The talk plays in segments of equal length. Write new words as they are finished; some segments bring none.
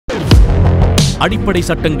அடிப்படை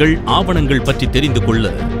சட்டங்கள் ஆவணங்கள் பற்றி தெரிந்து கொள்ள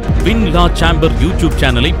வின் லா சேம்பர் யூடியூப்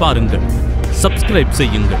சேனலை பாருங்கள். சப்ஸ்கிரைப்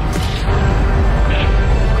செய்யுங்கள்.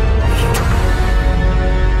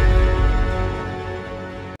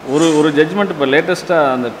 ஒரு ஜட்ஜ்மெண்ட் இப்போ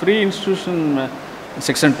லேட்டஸ்ட்டாக அந்த pre institution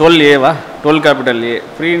section 12A 12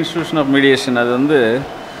 pre institution of mediation அது வந்து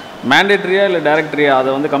மேண்டேட்ரியா இல்லை டைரக்டரியா, அதை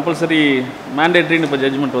வந்து கம்பல்சரி மேண்டேட்ரின்னு இப்போ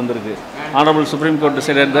ஜட்ஜ்மெண்ட் வந்திருக்கு. Honourable supreme court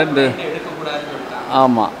decided that.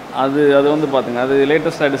 ஆமாம், அது வந்து பார்த்துங்க, அது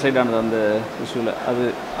லேட்டஸ்ட்டாக டிசைட் ஆனது அந்த இஷ்யூவில். அது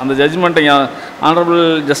அந்த ஜட்ஜ்மெண்ட்டை ஆனரபிள்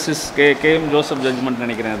ஜஸ்டிஸ் கே.எம். ஜோசப் ஜட்ஜ்மெண்ட்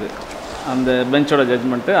நினைக்கிறேன். அது அந்த பெஞ்சோட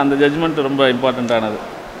ஜட்ஜ்மெண்ட்டு. அந்த ஜட்ஜ்மெண்ட் ரொம்ப இம்பார்ட்டண்ட்டானது.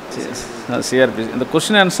 சிஆர்பி இந்த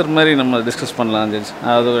கொஸ்டின் ஆன்சர் மாதிரி நம்ம டிஸ்கஸ் பண்ணலாம் ஜட்ஜ்.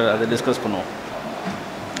 அதை டிஸ்கஸ் பண்ணுவோம்.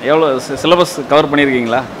 எவ்வளோ சிலபஸ் கவர்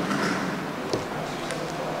பண்ணியிருக்கீங்களா?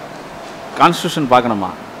 கான்ஸ்டியூஷன் பார்க்கணுமா?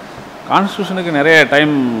 கான்ஸ்டியூஷனுக்கு நிறைய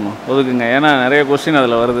டைம் ஒதுக்குங்க. ஏன்னா நிறைய கொஸ்டின்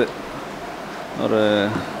அதில் வருது. ஒரு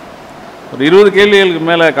 20 கேள்விகளுக்கு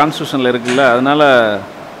மேலே கான்ஸ்டியூஷனில் இருக்குல்ல, அதனால்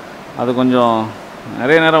அது கொஞ்சம்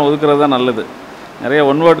நிறைய நேரம் ஒதுக்குறது தான் நல்லது. நிறைய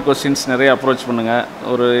ஒன் வேர்ட் கொஸ்டின்ஸ் நிறைய அப்ரோச் பண்ணுங்கள்.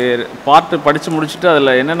 ஒரு பார்ட்டு படித்து முடிச்சுட்டு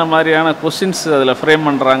அதில் என்னென்ன மாதிரியான கொஸ்டின்ஸ் அதில் ஃப்ரேம்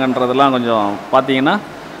பண்ணுறாங்கன்றதெல்லாம் கொஞ்சம் பார்த்தீங்கன்னா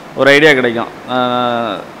ஒரு ஐடியா கிடைக்கும்.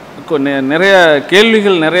 நிறைய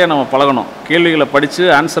கேள்விகள் நிறைய நம்ம பழகணும். கேள்விகளை படித்து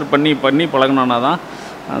ஆன்சர் பண்ணி பழகணுன்னா தான்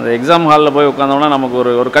அந்த எக்ஸாம் ஹாலில் போய் உட்காந்தோம்னா நமக்கு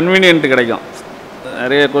ஒரு கன்வீனியன்ட் கிடைக்கும்.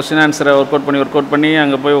 நிறைய கொஸ்டின் ஆன்சரை ஒர்க் அவுட் பண்ணி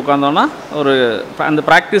அங்கே போய் உட்காந்தோன்னா அந்த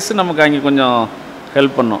ப்ராக்டிஸ் நமக்கு அங்கே கொஞ்சம்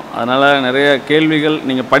ஹெல்ப் பண்ணும். அதனால் நிறைய கேள்விகள்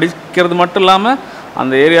நீங்கள் படிக்கிறது மட்டும் இல்லாமல்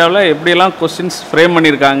அந்த ஏரியாவில் எப்படியெல்லாம் கொஸ்டின்ஸ் ஃப்ரேம்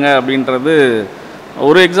பண்ணியிருக்காங்க அப்படின்றது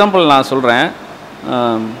ஒரு எக்ஸாம்பிள் நான் சொல்கிறேன்.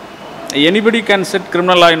 Anybody can set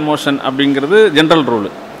criminal law in motion அப்படிங்கிறது ஜென்ரல்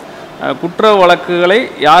ரூலு. குற்ற வழக்குகளை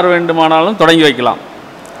யார் வேண்டுமானாலும் தொடங்கி வைக்கலாம்.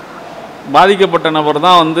 பாதிக்கப்பட்ட நபர்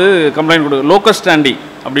தான் வந்து கம்ப்ளைண்ட் கொடுக்கும். லோக்கஸ் ஸ்டாண்டி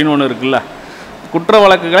அப்படின்னு ஒன்று இருக்குல்ல, குற்ற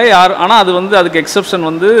வழக்குகளை ஆனால் அது வந்து அதுக்கு எக்ஸப்ஷன்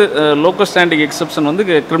வந்து லோக்கஸ் ஸ்டாண்டிக்கு எக்ஸப்ஷன் வந்து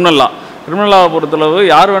கிரிமினல் லாவை பொறுத்தளவு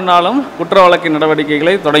யார் வேணாலும் குற்ற வழக்கு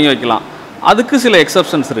நடவடிக்கைகளை தொடங்கி வைக்கலாம். அதுக்கு சில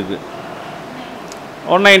எக்ஸப்ஷன்ஸ் இருக்குது.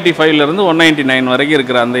 195 199 வரைக்கும்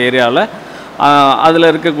இருக்கிற அந்த ஏரியாவில்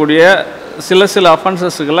அதில் இருக்கக்கூடிய சில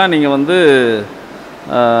அஃபென்சஸுக்கெல்லாம் நீங்கள் வந்து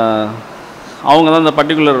அவங்க தான் இந்த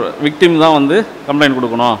பர்டிகுலர் விக்டிம் தான் வந்து கம்ப்ளைண்ட்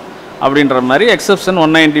கொடுக்கணும் அப்படின்ற மாதிரி எக்ஸப்ஷன்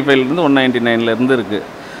 195 199 இருக்குது.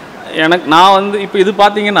 நான் வந்து இப்போ இது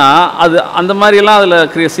பார்த்தீங்கன்னா அது அந்த மாதிரியெல்லாம்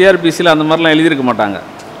அதில் சிஆர்பிசியில் அந்த மாதிரிலாம் எழுதியிருக்க மாட்டாங்க.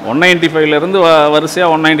 195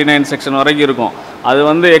 வரிசையாக 199 செக்ஷன் வரைக்கும் இருக்கும். அது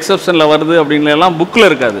வந்து எக்ஸப்ஷனில் வருது அப்படின்லாம் புக்கில்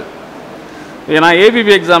இருக்காது. ஏன்னா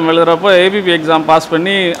ABP exam எழுதுகிறப்போ ABP exam pass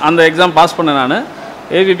பண்ணி அந்த எக்ஸாம் பாஸ் பண்ணேன். நான்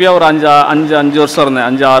ஏபிபியாக ஒரு 5 வருஷம் இருந்தேன்,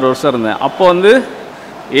 5-6 வருஷம் இருந்தேன். அப்போ வந்து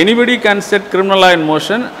anybody can set criminal law in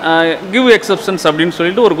motion give exceptions அப்படின்னு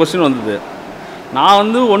சொல்லிட்டு ஒரு கொஸ்டின் வந்தது. நான்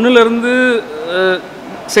வந்து 1லேருந்து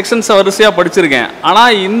செக்ஷன்ஸை வரிசையாக படிச்சிருக்கேன்.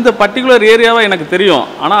 ஆனால் இந்த பர்டிகுலர் ஏரியாவை எனக்கு தெரியும்.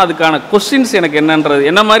 ஆனால் அதுக்கான கொஸ்டின்ஸ் எனக்கு என்னன்றது,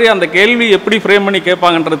 என்ன மாதிரி அந்த கேள்வி எப்படி ஃப்ரேம் பண்ணி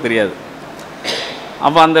கேட்பாங்கன்றது தெரியாது.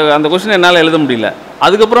 அப்போ அந்த கொஸ்டின் என்னால் எழுத முடியல.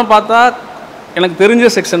 அதுக்கப்புறம் பார்த்தா எனக்கு தெரிஞ்ச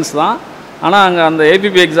செக்ஷன்ஸ் தான். ஆனால் அங்கே அந்த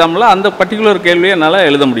ஏபிபி எக்ஸாமில் அந்த பர்டிகுலர் கேள்வியை என்னால்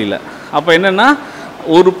எழுத முடியல. அப்போ என்னென்னா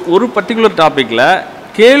ஒரு பர்டிகுலர் டாப்பிக்கில்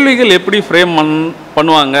கேள்விகள் எப்படி ஃப்ரேம்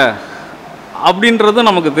பண்ணுவாங்க அப்படின்றது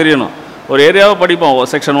நமக்கு தெரியணும். ஒரு ஏரியாவை படிப்போம்.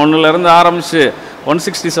 செக்ஷன் 1லேருந்து ஆரம்பித்து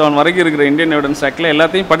 167 வரைக்கும் இருக்கிற இந்தியன் எவிடன்ஸ் ஆக்டில்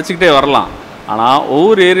எல்லாத்தையும் படிச்சுக்கிட்டே வரலாம். ஆனால்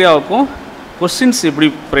ஒவ்வொரு ஏரியாவுக்கும் கொஸ்டின்ஸ் எப்படி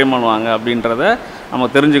ஃப்ரேம் பண்ணுவாங்க அப்படின்றத நம்ம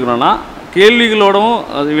தெரிஞ்சுக்கணுன்னா கேள்விகளோடவும்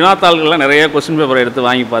வினாத்தாள்கள்லாம் நிறைய கொஸ்டின் பேப்பரை எடுத்து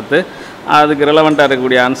வாங்கி பார்த்து அதுக்கு ரெலவெண்ட்டாக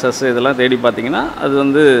இருக்கக்கூடிய ஆன்சர்ஸ் இதெல்லாம் தேடி பார்த்திங்கன்னா அது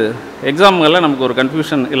வந்து எக்ஸாம்களில் நமக்கு ஒரு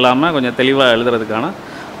கன்ஃபியூஷன் இல்லாமல் கொஞ்சம் தெளிவாக எழுதுறதுக்கான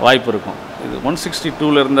வாய்ப்பு இருக்கும். இது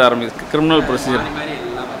 162 ஆரம்பிச்சு கிரிமினல் ப்ரொசீஜர்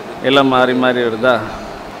எல்லாம் மாறி வருதா.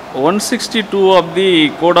 162 of the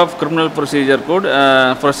Code of Criminal Procedure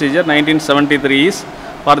 1973 is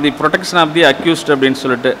for the protection of the accused அப்படின்னு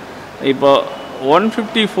சொல்லிட்டு இப்போ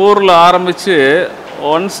 154 ஆரம்பித்து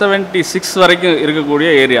 176 வரைக்கும் இருக்கக்கூடிய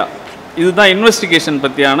ஏரியா. இதுதான் இன்வெஸ்டிகேஷன்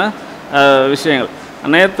பற்றியான விஷயங்கள்.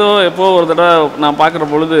 நேற்றோ எப்போ ஒரு தடவை நான் பார்க்குற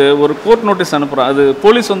பொழுது ஒரு கோர்ட் நோட்டீஸ் அனுப்புகிறாங்க. அது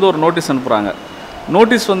போலீஸ் வந்து ஒரு நோட்டீஸ் அனுப்புகிறாங்க.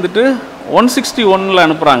 நோட்டீஸ் வந்துட்டு 161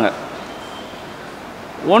 அனுப்புகிறாங்க.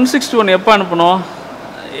 161 எப்போ அனுப்பணும்?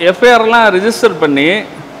 எஃப்ஐஆர்லாம் ரிஜிஸ்டர் பண்ணி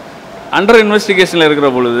அண்டர் இன்வெஸ்டிகேஷனில் இருக்கிற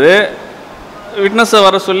பொழுது விட்னஸை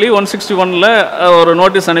வர சொல்லி 161 ஒரு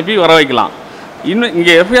நோட்டீஸ் அனுப்பி வர வைக்கலாம். இன்னும்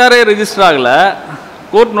இங்கே எஃப்ஐஆரே ரிஜிஸ்டர் ஆகலை,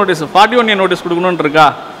 கோர்ட் நோட்டீஸ் 41A நோட்டீஸ் கொடுக்கணுன்னு இருக்கா?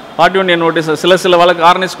 41A நோட்டீஸ் சில வழக்கு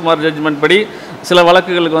ஆர்என்எஸ் குமார் ஜட்ஜ்மெண்ட் படி சில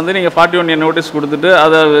வழக்குகளுக்கு வந்து நீங்கள் 41A நோட்டீஸ் கொடுத்துட்டு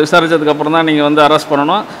அதை விசாரித்ததுக்கப்புறம் தான் நீங்கள் வந்து அரெஸ்ட்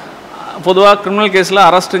பண்ணணும். பொதுவாக கிரிமினல் கேஸில்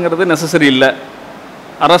அரெஸ்ட்டுங்கிறது நெசசரி இல்லை.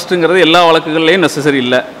 அரெஸ்ட்டுங்கிறது எல்லா வழக்குகள்லேயும் நெசசரி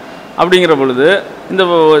இல்லை. அப்படிங்கிற பொழுது இந்த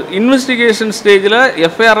இன்வெஸ்டிகேஷன் ஸ்டேஜில்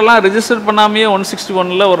எஃப்ஐஆர்லாம் ரிஜிஸ்டர் பண்ணாமையே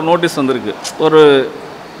 161 ஒரு நோட்டீஸ் வந்திருக்கு.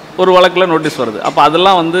 ஒரு வழக்கில் நோட்டீஸ் வருது. அப்போ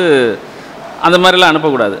அதெல்லாம் வந்து அந்த மாதிரிலாம்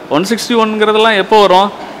அனுப்பக்கூடாது. 161ங்கிறதெல்லாம் எப்போ வரும்?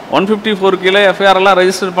 154 கீழே எஃப்ஐஆர்லாம்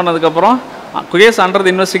ரெஜிஸ்டர் பண்ணதுக்கப்புறம் கேஸ் அண்டர்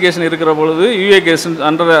தி இன்வெஸ்டிகேஷன் இருக்கிற பொழுது UA case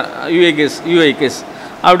under UI case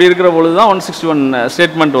அப்படி இருக்கிற பொழுது தான் 161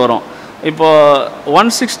 ஸ்டேட்மெண்ட் வரும். இப்போது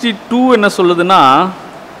 162 என்ன சொல்லுதுன்னா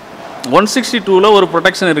 162ல் ஒரு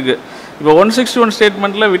ப்ரொடெக்ஷன் இருக்குது. இப்போ 161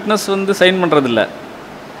 ஸ்டேட்மெண்ட்டில் விட்னஸ் வந்து சைன் பண்ணுறதில்ல.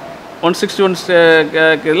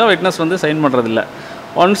 161 இதில் விட்னஸ் வந்து சைன் பண்ணுறதில்ல.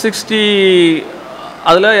 160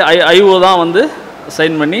 அதில் ஐஓ தான் வந்து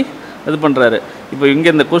சைன் பண்ணி இது பண்ணுறாரு. இப்போ இங்கே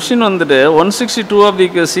இந்த கொஸ்டின் வந்துட்டு 162 ஆஃப் தி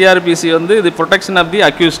சிஆர்பிசி வந்து இது ப்ரொடெக்ஷன் ஆஃப் தி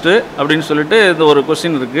அக்யூஸ்டு அப்படின்னு சொல்லிட்டு இது ஒரு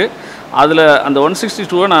கொஸ்டின் இருக்குது. அதில் அந்த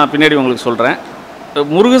 162 நான் பின்னாடி உங்களுக்கு சொல்கிறேன்.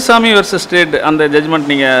 முருகசாமி வெர்சஸ் ஸ்டேட் அந்த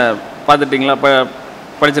ஜட்ஜ்மெண்ட் நீங்கள் பார்த்துட்டிங்களா,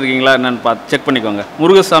 படிச்சிருக்கீங்களா என்னென்னு செக் பண்ணிக்கோங்க.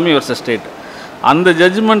 முருகசாமி வெர்சஸ் ஸ்டேட் அந்த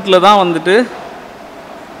ஜட்ஜ்மெண்ட்டில் தான் வந்துட்டு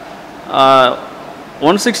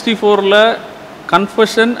 164ல்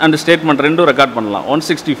கன்ஃபஷன் அண்ட் ஸ்டேட்மெண்ட் ரெண்டும் ரெக்கார்ட் பண்ணலாம்.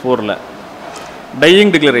 164ல்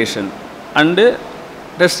dyeing declaration and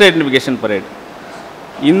test identification parade.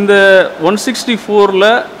 இந்த 164ல்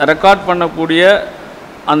ரெக்கார்ட் பண்ணக்கூடிய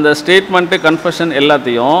அந்த ஸ்டேட்மெண்ட்டு கன்ஃபஷன்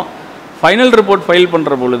எல்லாத்தையும் ஃபைனல் ரிப்போர்ட் ஃபைல்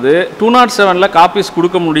பண்ணுற பொழுது 207ல் காப்பீஸ்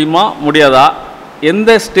கொடுக்க முடியுமா முடியாதா, எந்த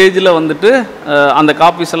ஸ்டேஜில் வந்துட்டு அந்த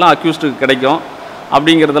காப்பீஸ் எல்லாம் அக்யூஸ்டுக்கு கிடைக்கும்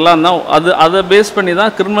அப்படிங்கிறதெல்லாம் தான் அதை பேஸ் பண்ணி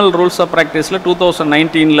தான் கிரிமினல் ரூல்ஸ் ஆஃப் ப்ராக்டிஸில்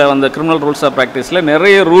 2019ல் வந்த கிரிமினல் ரூல்ஸ் ஆஃப் ப்ராக்டிஸில்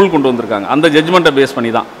நிறைய ரூல் கொண்டு வந்திருக்காங்க. அந்த ஜட்ஜ்மெண்ட்டை பேஸ்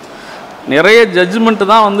பண்ணி தான் நிறைய ஜட்ஜ்மெண்ட்டு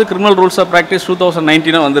தான் வந்து கிரிமினல் ரூல்ஸ் ஆஃப் ப்ராக்டிஸ்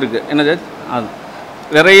 2019 வந்திருக்கு. என்ன ஜட்ஜ் அது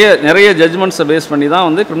நிறைய ஜட்ஜ்மெண்ட்ஸை பேஸ் பண்ணி தான்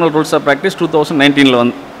வந்து கிரிமினல் ரூல்ஸ் ஆஃப் ப்ராக்டிஸ் 2019ல்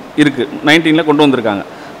இருக்குது. 19ல் கொண்டு வந்திருக்காங்க.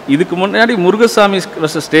 இதுக்கு முன்னாடி முருகசாமி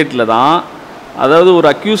வெர்சஸ் ஸ்டேட்டில் தான், அதாவது ஒரு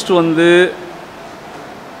அக்யூஸ்டு வந்து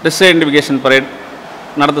டெஸ்ட் ஐடென்டிஃபிகேஷன் பரேட்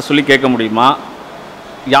நடத்த சொல்லி கேட்க முடியுமா,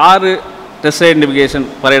 யார் டெஸ்ட் ஐடென்டிஃபிகேஷன்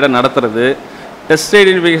பரேடை நடத்துறது, டெஸ்ட்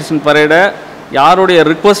ஐடென்டிஃபிகேஷன் பரேடை யாருடைய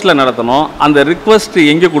ரிக்வஸ்ட்டில் நடத்தணும், அந்த ரிக்வஸ்ட்டு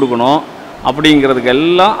எங்கே கொடுக்கணும் அப்படிங்கிறதுக்கு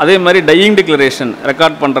எல்லாம். அதே மாதிரி டையிங் டிக்ளரேஷன்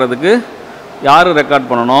ரெக்கார்ட் பண்ணுறதுக்கு யார் ரெக்கார்ட்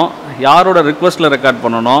பண்ணணும், யாரோட ரிக்வஸ்ட்டில் ரெக்கார்ட்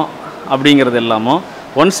பண்ணணும் அப்படிங்கிறது எல்லாமும்.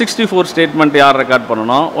 164 ஸ்டேட்மெண்ட் யார் ரெக்கார்ட்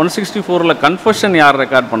பண்ணணும், 164ல் கன்ஃபஷன் யார்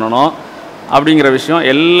ரெக்கார்ட் பண்ணணும் அப்படிங்கிற விஷயம்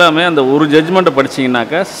எல்லாமே அந்த ஒரு ஜட்ஜ்மெண்ட்டை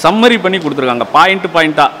படிச்சிங்கனாக்க சம்மரி பண்ணி கொடுத்துருக்காங்க.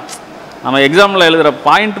 பாயிண்ட்டாக நம்ம எக்ஸாமில் எழுதுகிற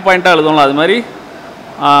பாயிண்ட்டாக எழுதணும். அது மாதிரி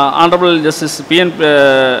ஆனரபிள் ஜஸ்டிஸ்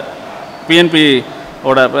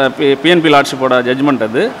பிஎன்பி லார்ட்ஷிப்போட ஜட்ஜ்மெண்ட்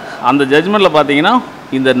அது. அந்த ஜட்ஜ்மெண்ட்டில் பார்த்தீங்கன்னா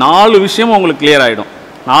இந்த 4 விஷயமும் உங்களுக்கு கிளியர் ஆகிடும்.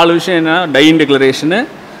 4 விஷயம் என்ன, dyeing டிக்ளரேஷனு,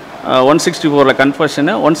 164ல்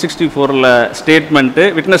கன்ஃபஷனு, 164ல் statement,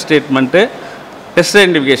 witness statement, test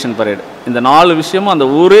identification parade. இந்த 4 விஷயமும் அந்த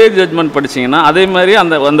ஒரே ஜட்ஜ்மெண்ட் படிச்சிங்கன்னா, அதே மாதிரி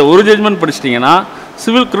அந்த ஒரு judgement படிச்சிட்டிங்கன்னா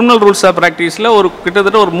civil criminal rules of ப்ராக்டிஸில்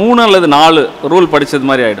கிட்டத்தட்ட ஒரு 3 அல்லது 4 ரூல் படித்தது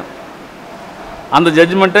மாதிரி ஆகிடும். அந்த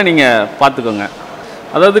ஜட்ஜ்மெண்ட்டை நீங்கள் பார்த்துக்கோங்க.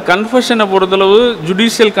 அதாவது கன்ஃபஷனை பொறுத்தளவு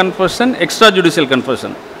judicial confession, extra judicial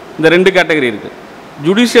confession, இந்த 2 கேட்டகரி இருக்குது.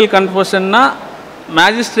 ஜுடிஷியல் கன்ஃபஷன்னா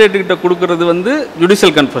மேஜிஸ்ட்ரேட்டுக்கிட்ட கொடுக்கறது வந்து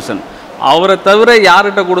ஜுடிஷியல் கன்ஃபஷன். அவரை தவிர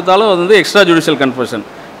யார்கிட்ட கொடுத்தாலும் அது வந்து extra judicial confession.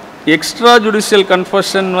 Extra judicial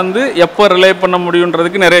confession வந்து எப்போ ரிலே பண்ண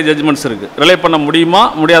முடியுன்றதுக்கு நிறைய ஜட்ஜ்மெண்ட்ஸ் இருக்குது. ரிலே பண்ண முடியுமா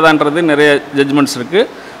முடியாதான்றது நிறைய ஜட்ஜ்மெண்ட்ஸ் இருக்குது.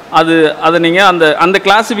 அதை நீங்கள் அந்த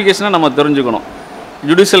கிளாஸிஃபிகேஷனை நம்ம தெரிஞ்சுக்கணும்.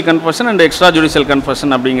 Judicial confession and extra judicial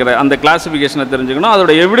confession அப்படிங்கிற அந்த கிளாஸிஃபிகேஷனை தெரிஞ்சுக்கணும்.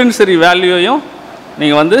 அதோட எவிடென்சரி வேல்யூவையும்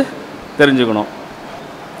நீங்கள் வந்து தெரிஞ்சுக்கணும்.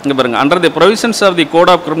 இங்கே பாருங்கள், under the provisions of the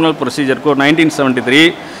code of criminal procedure code 1973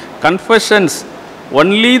 confessions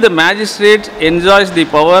only the magistrate enjoys the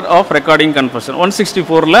power of recording confession.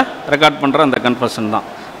 164ல் record பண்ணுற அந்த கன்ஃபஷன் தான்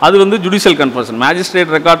அது வந்து ஜுடிஷியல் கன்ஃபஷன்.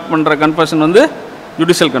 மேஜிஸ்ட்ரேட் ரெக்கார்ட் பண்ணுற கன்ஃபஷன் வந்து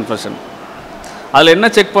ஜுடிஷியல் கன்ஃபஷன். அதில் என்ன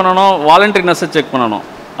செக் பண்ணணும், வாலண்டரினஸை செக் பண்ணணும்.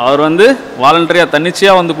 அவர் வந்து வாலண்டரியாக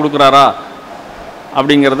தன்னிச்சையாக வந்து கொடுக்குறாரா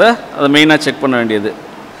அப்படிங்கிறத அதை மெயினாக செக் பண்ண வேண்டியது.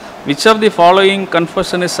 Which of the following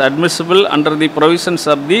confession is admissible under the provisions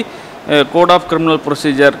of the code of criminal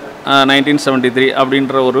procedure 1973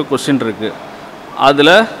 அப்படின்ற ஒரு கொஸ்டின் இருக்குது.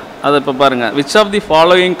 அதில் அதை இப்போ பாருங்கள், which of the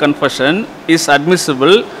following confession is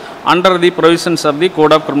admissible under the provisions of the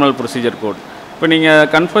code of criminal procedure code. இப்போ நீங்கள்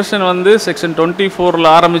confession வந்து செக்ஷன் 24ல்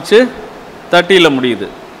ஆரம்பித்து 30ல் முடியுது.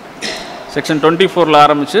 செக்ஷன் 24ல்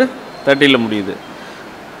ஆரம்பித்து 30ல் முடியுது.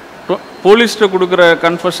 போலீஸ்கிட்ட கொடுக்குற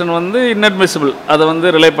கன்ஃபஷன் வந்து இன்அட்மிசிபிள், அதை வந்து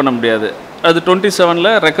ரிலே பண்ண முடியாது. அது 27ல்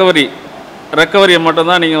ரெக்கவரியை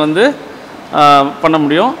மட்டும்தான் நீங்கள் வந்து பண்ண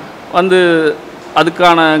முடியும். வந்து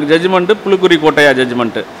அதுக்கான ஜட்ஜ்மெண்ட்டு புலிக்குரி கோட்டையா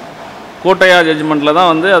ஜட்ஜ்மெண்ட்டில் தான்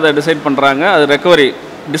வந்து அதை டிசைட் பண்ணுறாங்க. அது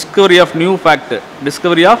Discovery of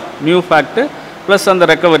new fact plus அந்த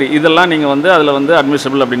ரெக்கவரி இதெல்லாம் நீங்கள் வந்து அதில் வந்து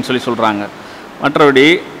அட்மிசிபிள் அப்படின்னு சொல்கிறாங்க. மற்றபடி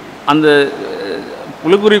அந்த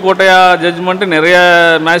புலிக்குரி கோட்டையா ஜட்ஜ்மெண்ட்டு நிறைய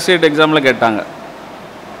மேஜிஸ்ட்ரேட் எக்ஸாமில் கேட்டாங்க.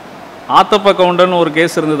 ஆத்தப்ப கவுண்டர்னு ஒரு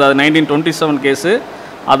கேஸ் இருந்தது, அது 1927 கேஸு.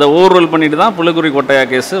 அதை ஓவர் ரூல் பண்ணிட்டு தான் புலிக்குரி கோட்டையா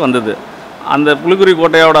கேஸு வந்தது. அந்த புலிக்குரி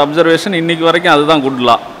கோட்டையோட அப்சர்வேஷன் இன்றைக்கி வரைக்கும் அதுதான் குட்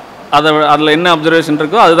லா. அதில் என்ன அப்சர்வேஷன்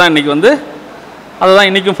இருக்கோ அதுதான் இன்றைக்கி வந்து அதை தான்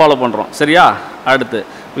இன்றைக்கும் ஃபாலோ பண்ணுறோம். சரியா? அடுத்து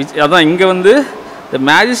அதான் இங்கே வந்து the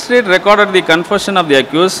magistrate recorded the confession of the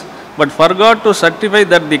accused but forgot to certify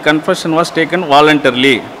that the confession was taken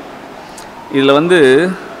voluntarily. இதில் வந்து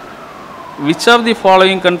which of the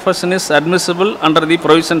following confession is admissible under the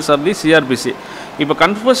provisions of the CRPC. இப்போ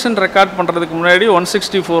confession record பண்ணுறதுக்கு முன்னாடி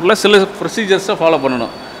 164ல் சில ப்ரொசீஜர்ஸை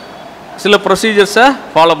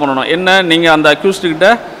follow பண்ணணும். என்ன, நீங்கள் அந்த அக்யூஸ்டுக்கிட்ட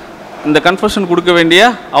இந்த கன்ஃபெஷன் கொடுக்க வேண்டிய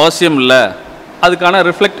அவசியம் இல்லை. அதுக்கான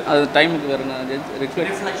அது டைமுக்கு வேறு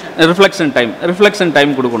ரிஃப்ளெக்ஷன்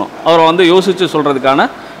டைம் கொடுக்கணும். அவரை வந்து யோசித்து சொல்கிறதுக்கான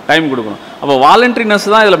டைம் கொடுக்கணும். அப்போ வாலண்ட்ரினஸ்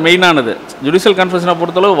தான் இதில் மெயினானது. ஜுடிஷியல் கன்ஃபெஷனை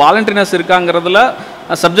பொறுத்தளவு வாலண்ட்ரினஸ் இருக்காங்கிறதுல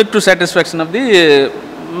subject to satisfaction of the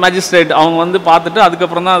magistrate அவங்க வந்து பார்த்துட்டு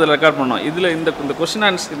அதுக்கப்புறம் தான் அதில் ரெக்கார்ட் பண்ணணும். இதில் இந்த கொஸ்டின்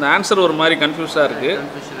இந்த ஆன்சர் ஒரு மாதிரி கன்ஃபியூஸாக இருக்குது.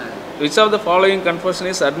 Which of the following confession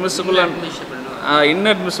is admissible and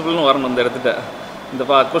இன்அட்மிசிபிள்னு வரணும் இந்த இடத்துல. இந்த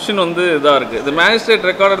கொஸ்டின் வந்து இதாக இருக்குது. தி magistrate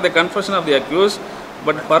recorded the confession of the accuse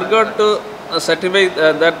but forgot to certify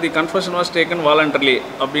that the confession was taken voluntarily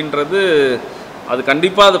அப்படின்றது அது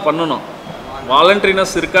கண்டிப்பாக அது பண்ணணும்.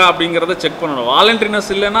 வாலண்ட்ரினஸ் இருக்கா அப்படிங்கிறத செக் பண்ணணும். வாலண்ட்ரினஸ்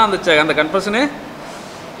இல்லைன்னா அந்த கன்ஃபெஷனே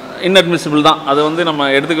இன்அட்மிசிபிள் தான். அது வந்து நம்ம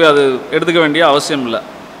எடுத்துக்க வேண்டிய அவசியம் இல்லை.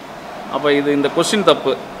 அப்போ இந்த கொஸ்டின்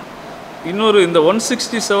தப்பு. இன்னொரு இந்த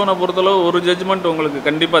 167 பொறுத்தளவு ஒரு ஜட்ஜ்மெண்ட் உங்களுக்கு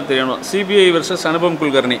கண்டிப்பாக தெரியணும். CBI versus Anupam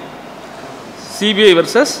Kulkarni.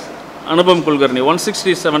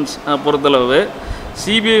 167 பொறுத்தளவு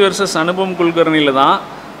சிபிஐ வெர்சஸ் அனுபம் குல்கர்னியில் தான்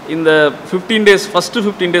இந்த 15 days ஃபஸ்ட்டு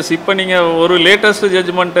 15 days இப்போ நீங்கள் ஒரு லேட்டஸ்ட்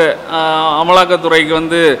ஜட்ஜ்மெண்ட்டு அமலாக்கத்துறைக்கு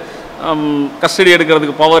வந்து கஸ்டடி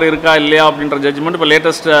எடுக்கிறதுக்கு பவர் இருக்கா இல்லையா அப்படின்ற ஜட்ஜ்மெண்ட் இப்போ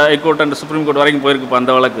latest high court and supreme court வரைக்கும் போயிருக்கு. இப்போ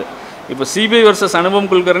அந்த வழக்கு இப்போ சிபிஐ வெர்சஸ் அனுபம்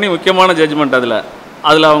குல்கர்னி முக்கியமான ஜட்ஜ்மெண்ட்.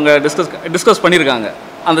 அதில் அவங்க டிஸ்கஸ் பண்ணியிருக்காங்க.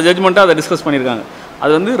 அந்த ஜட்ஜ்மெண்ட்டை அதை டிஸ்கஸ் பண்ணியிருக்காங்க.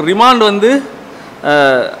 அது வந்து ரிமாண்ட் வந்து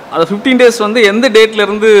அது 15 days வந்து எந்த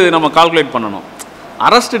டேட்லேருந்து நம்ம கால்குலேட் பண்ணணும்,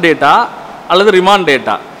 அரெஸ்ட் டேட்டா அல்லது ரிமாண்ட்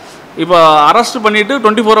டேட்டா. இப்போ அரெஸ்ட் பண்ணிவிட்டு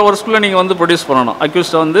 24 hours நீங்கள் வந்து ப்ரொடியூஸ் பண்ணணும்.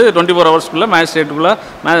 அக்யூஸ்ட்டை வந்து 24 hours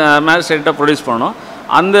மேஜிஸ்ட்ரேட்டை ப்ரொடியூஸ் பண்ணணும்.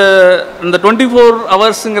 அந்த 24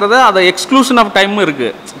 hours அதை எக்ஸ்க்ளூஷன் ஆஃப் டைமும்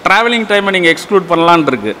இருக்குது. ட்ராவலிங் டைமை நீங்கள் எக்ஸ்க்ளூட் பண்ணலான்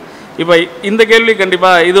இருக்குது. இப்போ இந்த கேள்வி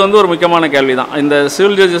கண்டிப்பாக இது வந்து ஒரு முக்கியமான கேள்வி தான். இந்த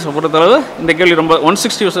சிவில் ஜட்ஜஸை பொறுத்தளவு இந்த கேள்வி ரொம்ப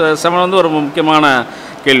 167 வந்து ஒரு முக்கியமான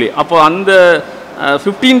கேள்வி. அப்போது அந்த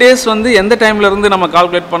 15 days வந்து எந்த டைம்லேருந்து நம்ம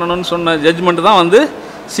கால்குலேட் பண்ணணும்னு சொன்ன ஜட்ஜ்மெண்ட் தான் வந்து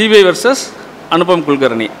சிபிஐ வெர்சஸ் அனுபம்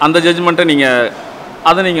குல்கர்னி. அந்த ஜட்ஜ்மெண்ட்டை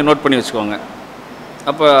நீங்கள் நோட் பண்ணி வச்சுக்கோங்க.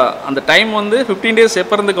 அப்போ அந்த டைம் வந்து 15 days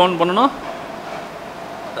எப்போ இருந்து கவுண்ட் பண்ணணும்?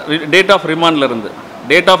 Date of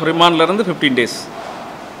ரிமாண்ட்லேருந்து 15 days.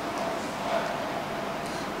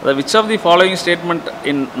 Which of the following statement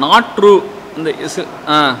in not true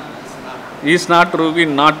is not true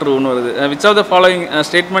in not true னு வருது. Which of the following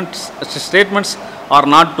statements are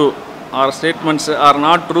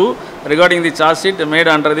not true regarding the charge sheet made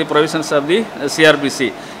under the provisions of the CRPC?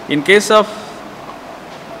 In case of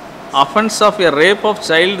offence of a rape of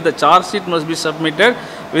child, the charge sheet must be submitted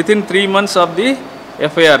within 3 months of the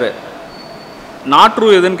FIR. Not true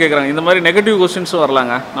எதுன்னு கேட்குறாங்க. இந்த மாதிரி negative கொஸ்டின்ஸும்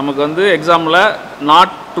வரலாங்க. நமக்கு வந்து எக்ஸாமில்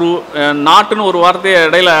not true நாட்டுன்னு ஒரு வார்த்தையை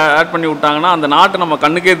இடையில ஆட் பண்ணி விட்டாங்கன்னா அந்த நாட்டு நம்ம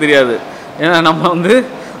கண்ணுக்கே தெரியாது. ஏன்னா நம்ம வந்து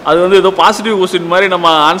அது வந்து ஏதோ பாசிட்டிவ் கொஸ்டின் மாதிரி நம்ம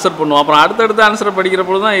ஆன்சர் பண்ணுவோம். அப்புறம் அடுத்தடுத்த ஆன்சரை படிக்கிற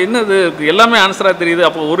பொழுது தான் என்னது எல்லாமே ஆன்சராக தெரியுது.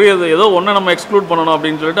 அப்போ ஏதோ ஒன்று நம்ம எக்ஸ்க்ளூட் பண்ணணும்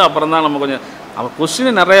அப்படின்னு சொல்லிட்டு அப்புறம் தான் நம்ம கொஞ்சம்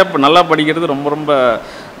கொஸ்டின் நிறையா நல்லா படிக்கிறது ரொம்ப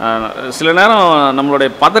சில நேரம் நம்மளுடைய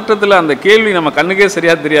பதட்டத்தில் அந்த கேள்வி நம்ம கண்ணுக்கே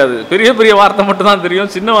சரியாக தெரியாது. பெரிய வார்த்தை மட்டும் தான் தெரியும்.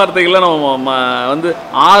 சின்ன வார்த்தைகள்லாம் நம்ம வந்து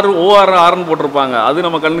ORRன்னு போட்டிருப்பாங்க, அது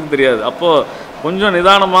நம்ம கண்ணுக்கு தெரியாது. அப்போது கொஞ்சம்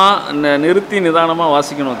நிதானமாக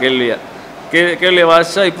வாசிக்கணும் கேள்வியை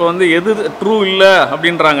வாசித்தா இப்போ வந்து எது ட்ரூ இல்லை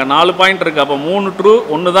அப்படின்றாங்க. 4 பாயிண்ட் இருக்குது. அப்போ 3 ட்ரூ,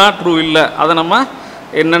 1 தான் ட்ரூ இல்லை. அதை நம்ம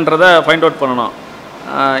என்னன்றதை ஃபைண்ட் அவுட் பண்ணணும்.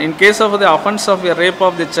 In case of the offence of a rape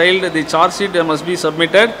of the child, the charge sheet must be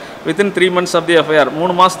submitted within 3 months of the FIR.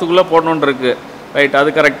 3 மாதத்துக்குள்ளே போடணுன்னு இருக்குது. ரைட், அது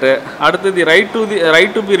கரெக்டு. அடுத்து the right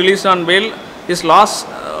to be release on fail is loss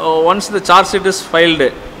once the charge sheet is filed.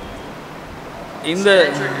 இந்த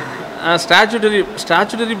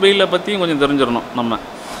statutory பெயிலை பற்றியும் கொஞ்சம் தெரிஞ்சிடணும் நம்ம.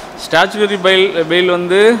 Statutory fail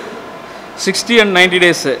வந்து 60 and 90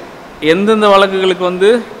 days. எந்தெந்த வழக்குகளுக்கு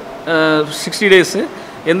வந்து 60 days,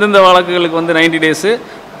 எந்தெந்த வழக்குகளுக்கு வந்து 90 days.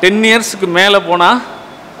 10 yearsக்கு மேலே போனால்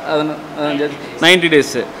அது 90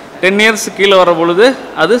 days. 10 years கீழே வர பொழுது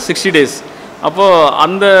அது 60 days. அப்போது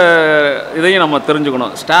அந்த இதையும் நம்ம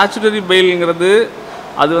தெரிஞ்சுக்கணும். ஸ்டாச்சுட்டரி பெயிலுங்கிறது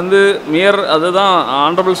அது வந்து அதுதான்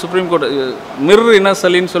ஆனரபிள் சுப்ரீம் கோர்ட் மிர்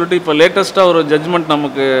இனசலின்னு சொல்லிட்டு இப்போ லேட்டஸ்ட்டாக ஒரு ஜட்ஜ்மெண்ட்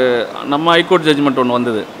நம்ம ஹைகோர்ட் ஜட்ஜ்மெண்ட் ஒன்று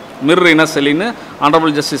வந்தது. Mir இனசலின்னு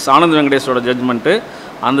honourable justice Anand வெங்கடேஷோட judgement.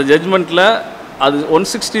 அந்த ஜட்ஜ்மெண்ட்டில் அது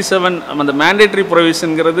 167 அந்த மேண்டேட்ரி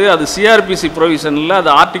ப்ரொவிஷனுங்கிறது அது சிஆர்பிசி ப்ரொவிஷனில் அது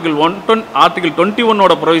ஆர்டிகிள்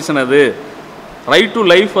 21ஓட ப்ரொவிஷன். அது ரைட் டு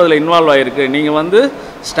லைஃப் அதில் இன்வால்வ் ஆகிருக்கு. நீங்கள் வந்து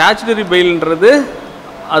ஸ்டாச்சுட்டரி பெயில்ன்றது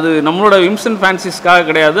அது நம்மளோட விம்ஸ் அண்ட் ஃபேன்சிஸ்க்காக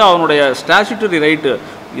கிடையாது, அவனுடைய ஸ்டாச்சுட்டரி ரைட்டு.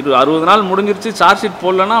 இது 60 நாள் முடிஞ்சிருச்சு, சார்ஜ் ஷீட்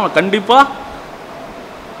போடலன்னா அவன் கண்டிப்பாக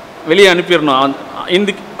வெளியே அனுப்பிடணும்.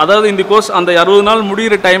 அதாவது இந்த கோர்ஸ் அந்த 60 நாள்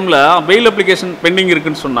முடிகிற டைமில் பெயில் அப்ளிகேஷன் பெண்டிங்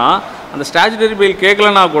இருக்குன்னு சொன்னால் அந்த ஸ்டாச்சுட்டரி பெயில்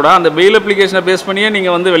கேட்கலன்னா கூட அந்த பெயில் அப்ளிகேஷனை பேஸ் பண்ணியே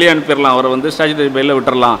நீங்கள் வந்து வெளியே அனுப்பிடலாம், அவரை வந்து ஸ்டாச்சுட்டரி பெயிலில்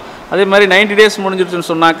விட்டுறலாம். அதே மாதிரி 90 days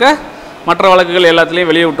முடிஞ்சிருச்சுன்னு சொன்னாக்க மற்ற வழக்குகள் எல்லாத்துலேயும்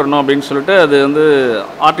வெளியே விட்டுறணும் அப்படின்னு சொல்லிட்டு அது வந்து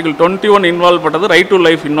ஆர்டிகிள் 21 இன்வால்வ் பட்டது ரைட் டு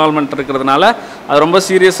லைஃப் இன்வால்மெண்ட் இருக்கிறதுனால அது ரொம்ப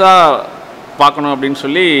சீரியஸாக பார்க்கணும் அப்படின்னு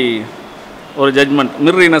சொல்லி ஒரு ஜட்மெண்ட்,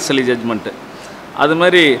 மிர் இனசலி ஜட்மெண்ட்டு. அது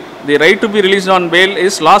மாதிரி the right to be released on fail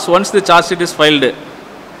is loss once the charge sheet is filed.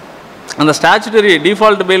 அந்த ஸ்டாச்சுட்டரி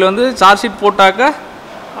டிஃபால்ட் பெயில் வந்து சார்ஜ் ஷீட் போட்டாக்க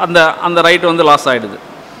அந்த ரைட் வந்து லாஸ் ஆகிடுது.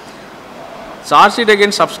 Charge sheet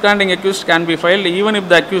against சப்ஸ்டாண்டிங் accused can be filed even இப்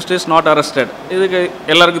த accused is not arrested. இதுக்கு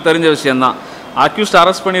எல்லாருக்கும் தெரிஞ்ச விஷயந்தான். அக்யூஸ்ட்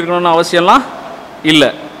அரெஸ்ட் பண்ணியிருக்கணும்னு அவசியம்லாம் இல்லை,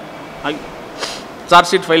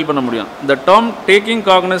 சார்ஜ் ஷீட் ஃபைல் பண்ண முடியும். The term taking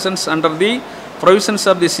cognisance under the provisions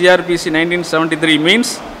of the CrPC 1973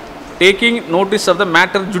 means taking notice of the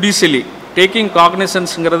matter judicially. Taking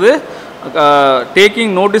காக்னிசன்ஸுங்கிறது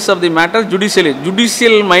taking notice of the matter judicially,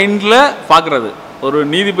 judicial மைண்டில் பார்க்குறது. ஒரு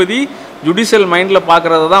நீதிபதி ஜுடிஷியல் மைண்டில்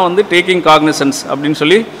பார்க்குறது தான் வந்து டேக்கிங் காக்னிசன்ஸ் அப்படின்னு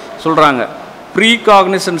சொல்லி சொல்கிறாங்க. Pre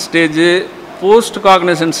Cognizant stage, post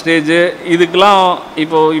Cognizant stage, இதுக்கெலாம்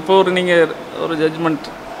இப்போ ஒரு நீங்கள் ஒரு ஜட்ஜ்மெண்ட்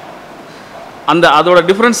அதோட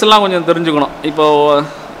டிஃப்ரென்ஸ் எல்லாம் கொஞ்சம் தெரிஞ்சுக்கணும். இப்போது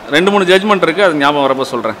 2-3 ஜட்ஜ்மெண்ட் இருக்குது, அது ஞாபகம் வரப்போ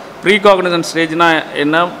சொல்கிறேன். ப்ரீ காக்னிசன் ஸ்டேஜ்னால்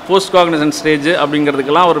என்ன, போஸ்ட் காக்னிசன் ஸ்டேஜ்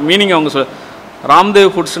அப்படிங்கிறதுக்கெல்லாம் ஒரு மீனிங் அவங்க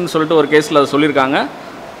ராம்தேவ் ஃபுட்ஸ்ன்னு சொல்லிட்டு ஒரு கேஸில் அதை சொல்லியிருக்காங்க.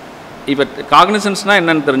 இப்போ காக்னிசன்ஸ்னால்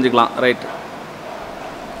என்னென்னு தெரிஞ்சுக்கலாம். ரைட்,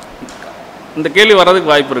 இந்த கேள்வி வர்றதுக்கு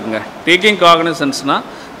வாய்ப்பு இருக்குங்க. Taking காக்னிசன்ஸ்னால்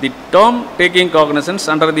the term taking cognisance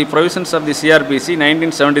under the provisions of the CrPC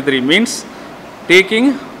 1973 means taking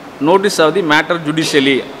notice of the matter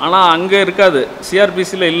judicially. ஆனால் அங்கே இருக்காது,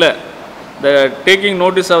 சிஆர்பிசியில் இல்லை. த taking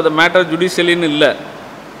notice of the matter ஜுடிஷியலின்னு இல்லை.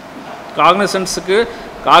 காக்னிசன்ஸுக்கு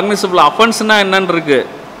காக்னிசபிள் அஃபென்ஸ்னால் என்னன்னு இருக்குது,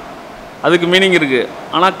 அதுக்கு மீனிங் இருக்குது.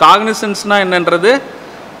 ஆனால் காக்னிசன்ஸ்னால் என்னன்றது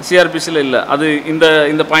சிஆர்பிசியில் இல்லை. அது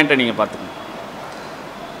இந்த பாயிண்ட்டை நீங்கள் பார்த்துக்கணும்.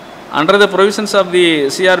 Under the provisions of the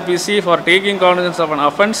CRPC for taking cognizance of an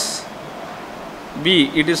offence, B.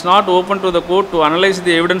 It is not open to the court to analyze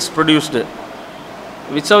the evidence produced.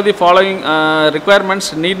 Which of the following requirements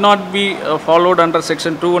need not be followed under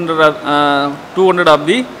section 200 of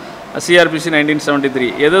the CRPC 1973?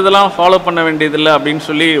 எதெல்லாம் follow பண்ண வேண்டியதில்லை அப்படின்னு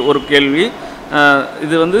சொல்லி ஒரு கேள்வி.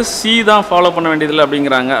 இது வந்து C தான் ஃபாலோ பண்ண வேண்டியதில்லை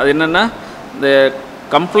அப்படிங்கிறாங்க. அது என்னென்னா, the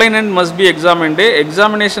complainant must be examined.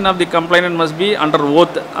 Examination of the complainant must be under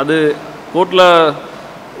oath. அது கோர்ட்டில்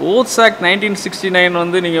ஓத்ஸ் ஆக்ட் 1969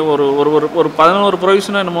 வந்து நீங்கள் ஒரு 11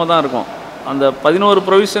 ப்ரொவிஷனும் என்னமோ தான் இருக்கும். அந்த 11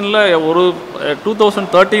 ப்ரொவிஷனில் ஒரு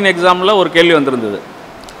 2013 எக்ஸாமில் ஒரு கேள்வி வந்திருந்தது.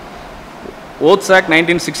 ஓத்ஸ் ஆக்ட்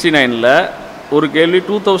 1969ல் ஒரு கேள்வி,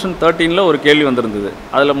 2013ல் ஒரு கேள்வி வந்திருந்தது.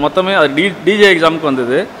 அதில் மொத்தமே அது டிஜே எக்ஸாமுக்கு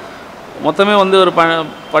வந்தது. மொத்தமே வந்து ஒரு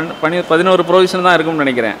 11 ப்ரொவிஷன் தான் இருக்கும்னு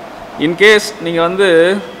நினைக்கிறேன். இன்கேஸ் நீங்கள் வந்து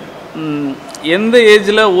எந்த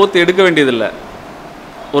ஏஜில் ஓத்து எடுக்க வேண்டியதில்லை.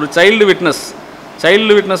 ஒரு சைல்டு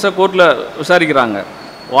விட்னஸை கோர்ட்டில் விசாரிக்கிறாங்க.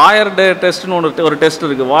 வாயர் டயர் டெஸ்ட்னு ஒரு டெஸ்ட்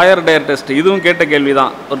இருக்குது, வாயர் டயர் டெஸ்ட். இதுவும் கேட்ட கேள்வி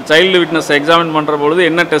தான். ஒரு சைல்டு விட்னஸை எக்ஸாமின் பண்ணுற பொழுது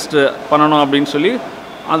என்ன டெஸ்ட்டு பண்ணணும் அப்படின்னு சொல்லி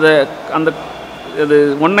அந்த இது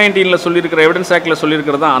 119ல் சொல்லியிருக்கிற எவிடன்ஸ் ஆக்டில்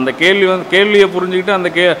சொல்லியிருக்கிறது தான். அந்த கேள்வியை புரிஞ்சுக்கிட்டு அந்த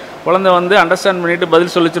குழந்தை வந்து அண்டர்ஸ்டாண்ட் பண்ணிவிட்டு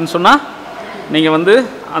பதில் சொல்லிச்சுன்னு சொன்னால் நீங்கள் வந்து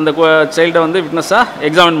அந்த சைல்டை வந்து விட்னஸாக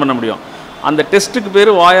எக்ஸாமின் பண்ண முடியும். அந்த டெஸ்ட்டுக்கு பேர்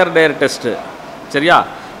வாயர் டயர் டெஸ்ட்டு. சரியா?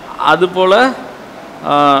 அதுபோல்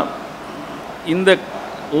இந்த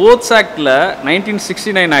ஓத்ஸ் ஆக்டில்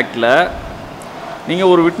 1969 ஆக்டில்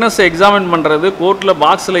நீங்கள் ஒரு விட்னஸை எக்ஸாமின் பண்ணுறது, கோர்ட்டில்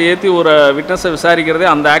பாக்ஸில் ஏற்றி ஒரு விட்னஸை விசாரிக்கிறதே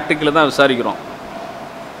அந்த ஆக்டுக்கில் தான் விசாரிக்கிறோம்.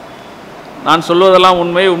 நான் சொல்வதெல்லாம்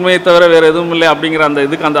உண்மையை தவிர வேறு எதுவும் இல்லை அப்படிங்கிற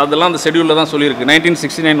அதெல்லாம் அந்த ஷெடியூலில் தான் சொல்லியிருக்கு.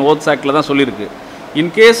 1969 ஓத்ஸ் ஆக்டில் தான் சொல்லியிருக்கு.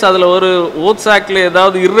 இன்கேஸ் அதில் ஒரு ஓத்ஸ் ஆக்டில்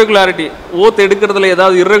ஏதாவது இர்ரெகுலாரிட்டி, ஓத் எடுக்கிறதுல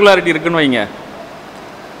ஏதாவது இர்ரெகுலாரிட்டி இருக்குன்னு வைங்க,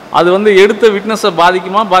 அது வந்து எடுத்த விட்னஸை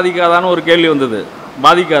பாதிக்குமா பாதிக்காதான்னு ஒரு கேள்வி வந்தது.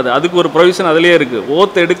 பாதிக்காது, அதுக்கு ஒரு ப்ரொவிஷன் அதிலே இருக்குது.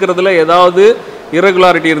 ஓத் எடுக்கிறதுல ஏதாவது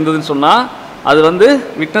இர்ரெகுலாரிட்டி இருந்ததுன்னு சொன்னால் அது வந்து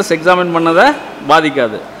விட்னஸ் எக்ஸாமின் பண்ணதை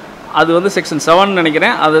பாதிக்காது. அது வந்து செக்ஷன் 7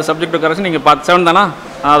 நினைக்கிறேன். அது சப்ஜெக்ட் டு கரெக்ஷன் நீங்கள் 7 தானா,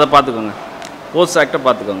 அதை பார்த்துக்கோங்க. ஓத்ஸ் ஆக்டை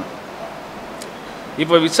பார்த்துக்கோங்க.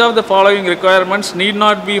 இப்போ which of the following requirements need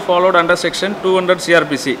not be followed under section 200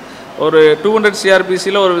 CrPC. ஒரு 200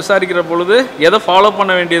 சிஆர்பிசியில் ஒரு விசாரிக்கிற பொழுது எதை ஃபாலோ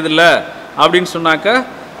பண்ண வேண்டியதில்லை அப்படின்னு சொன்னாக்க,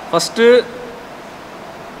 ஃபஸ்ட்டு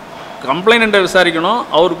கம்ப்ளைண்ட்டை விசாரிக்கணும்,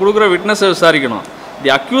 அவர் கொடுக்குற விட்னஸை விசாரிக்கணும். தி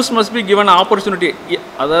accuse must be given opportunity.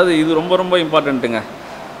 அதாவது இது ரொம்ப ரொம்ப இம்பார்ட்டண்ட்டுங்க.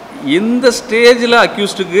 எந்த ஸ்டேஜில்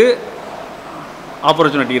அக்யூஸ்டுக்கு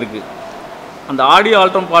ஆப்பர்ச்சுனிட்டி இருக்குது, அந்த ஆடியோ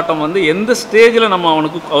ஆல்டம் பாட்டம் வந்து எந்த ஸ்டேஜில் நம்ம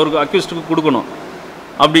அவருக்கு அக்யூஸ்டுக்கு கொடுக்கணும்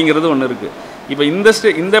அப்படிங்கிறது ஒன்று இருக்குது. இப்போ இந்த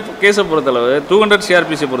கேஸை பொறுத்தளவு 200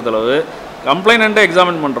 CRPC பொறுத்தளவு கம்ப்ளைனண்ட்டை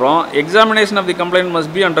எக்ஸாமின் பண்ணுறோம். Examination of the complaint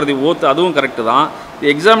must be under the oath, அதுவும் கரெக்டு தான். தி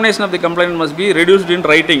examination of the complaint must be reduced in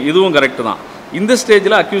writing, இதுவும் கரெக்டு தான். இந்த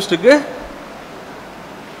ஸ்டேஜில் அக்யூஸ்டுக்கு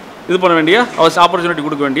இது பண்ண வேண்டிய ஆப்பர்ச்சுனிட்டி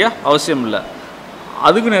கொடுக்க வேண்டிய அவசியம் இல்லை.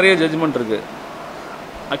 அதுக்கு நிறைய ஜட்ஜ்மெண்ட் இருக்குது,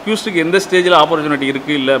 அக்யூஸ்டுக்கு எந்த ஸ்டேஜில் ஆப்பர்ச்சுனிட்டி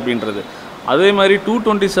இருக்குது இல்லை அப்படின்றது. அதே மாதிரி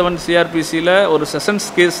 227 CRPCயில் ஒரு செஷன்ஸ்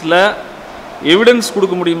கேஸில் எவிடன்ஸ்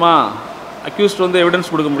கொடுக்க முடியுமா, அக்யூஸ்ட் வந்து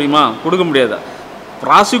எவிடன்ஸ் கொடுக்க முடியுமா, கொடுக்க முடியாது.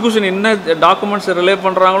 ப்ராசிக்யூஷன் என்ன டாக்குமெண்ட்ஸ் ரிலே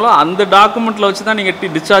பண்ணுறாங்களோ அந்த டாக்குமெண்ட்டில் வச்சு தான்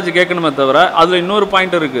நீங்கள் டிஸ்சார்ஜ் கேட்கணுமே தவிர, அதில் இன்னொரு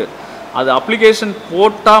பாயிண்ட் இருக்குது, அது அப்ளிகேஷன்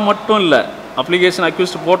போட்டால் மட்டும் இல்லை, அப்ளிகேஷன்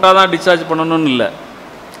அக்யூஸ்ட் போட்டால் தான் டிஸ்சார்ஜ் பண்ணணும்னு இல்லை.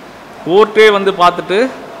 கோர்ட்டே வந்து பார்த்துட்டு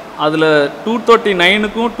அதில்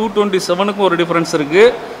 239க்கும் 227க்கும் ஒரு டிஃப்ரென்ஸ் இருக்குது,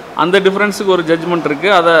 அந்த டிஃப்ரென்ஸுக்கு ஒரு ஜட்ஜ்மெண்ட்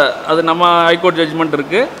இருக்குது, அது நம்ம ஹைகோர்ட் ஜட்ஜ்மெண்ட்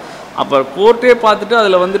இருக்குது. அப்போ கோர்ட்டே பார்த்துட்டு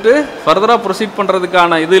அதில் வந்துட்டு ஃபர்தராக ப்ரொசீட்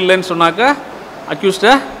பண்ணுறதுக்கான இது இல்லைன்னு சொன்னாக்கா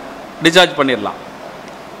அக்யூஸ்டை டிஸ்சார்ஜ் பண்ணிடலாம்.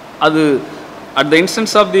 அது at the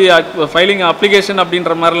instance of the filing application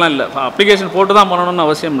அப்படின்ற மாதிரிலாம் இல்லை, அப்ளிகேஷன் போட்டு தான் பண்ணணும்னு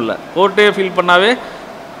அவசியம் இல்லை, கோர்ட்டே ஃபீல் பண்ணாவே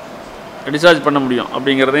டிஸ்சார்ஜ் பண்ண முடியும்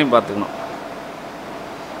அப்படிங்கிறதையும் பார்த்துக்கணும்.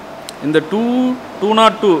 இந்த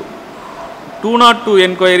 202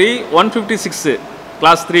 என்கொயரி 156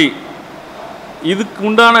 கிளாஸ் 3 இதுக்கு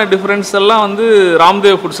உண்டான டிஃப்ரென்ஸ் எல்லாம் வந்து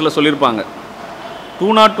ராம்தேவ் ஃபுட்ஸில் சொல்லியிருப்பாங்க.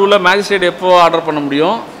 202ல் மேஜிஸ்ட்ரேட் எப்போ ஆர்டர் பண்ண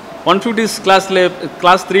முடியும், 156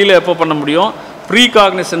 கிளாஸ் 3ல் எப்போ பண்ண முடியும், pre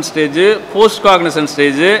Cognizant stage, post Cognizant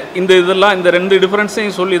stage, இதெல்லாம் இந்த 2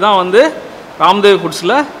 டிஃப்ரென்ஸையும் சொல்லி தான் வந்து ராம்தேவ்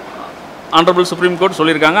ஃபுட்ஸில் ஆனரபிள் சுப்ரீம் கோர்ட்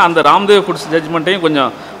சொல்லியிருக்காங்க. அந்த ராம்தேவ் ஃபுட்ஸ் ஜட்ஜ்மெண்ட்டையும்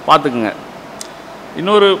கொஞ்சம் பார்த்துக்குங்க.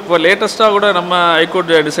 இன்னொரு இப்போ லேட்டஸ்ட்டாக கூட நம்ம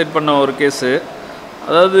ஹைகோர்ட் டிசைட் பண்ண ஒரு கேஸு,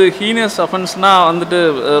 அதாவது ஹீனியஸ் அஃபென்ஸ்னால் வந்துட்டு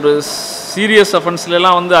ஒரு சீரியஸ்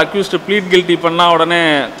அஃபென்ஸ்லாம் வந்து அக்யூஸ்டு ப்ளீட் கில்ட்டி பண்ணால் உடனே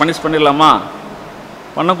பனிஷ் பண்ணிடலாமா,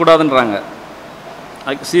 பண்ணக்கூடாதுன்றாங்க.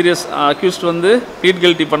 சீரியஸ் அக்யூஸ்ட் வந்து ப்ளீட்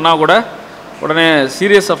கில்ட்டி பண்ணால் கூட உடனே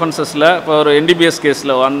சீரியஸ் அஃபென்சஸில் இப்போ ஒரு NDBS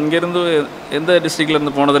கேஸில் அங்கேருந்து எந்த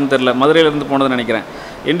டிஸ்ட்ரிக்ட்லேருந்து போனதுன்னு தெரில, மதுரையிலேருந்து போனதுன்னு நினைக்கிறேன்.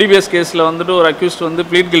 NDBS கேஸில் வந்துட்டு ஒரு அக்யூஸ்ட் வந்து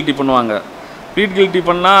ப்ளீட் கில்ட்டி பண்ணுவாங்க. ப்ளீட் கில்ட்டி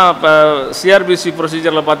பண்ணால் இப்போ CRPC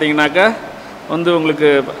ப்ரொசீஜரில் பார்த்தீங்கன்னாக்கா வந்து உங்களுக்கு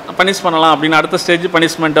பனிஷ் பண்ணலாம் அப்படின்னு அடுத்த ஸ்டேஜ்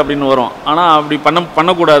பனிஷ்மெண்ட் அப்படின்னு வரும். ஆனால் அப்படி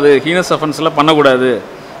பண்ணக்கூடாது, ஹீனஸ் அஃபென்ஸில் பண்ணக்கூடாது,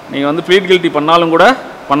 நீங்கள் வந்து ப்ளீட் கில்ட்டி பண்ணாலும் கூட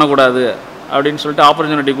பண்ணக்கூடாது அப்படின்னு சொல்லிட்டு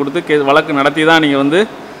ஆப்பர்ச்சுனிட்டி கொடுத்து வழக்கு நடத்தி தான் நீங்கள் வந்து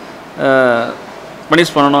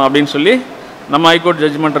பனிஷ் பண்ணணும் அப்படின்னு சொல்லி நம்ம ஹைகோர்ட்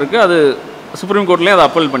ஜட்ஜ்மெண்ட் இருக்குது. அது சுப்ரீம் கோர்ட்லேயும் அதை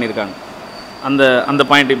அப்பீல் பண்ணியிருக்காங்க. அந்த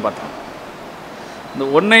பாயிண்ட்டையும் பார்த்தோம். இந்த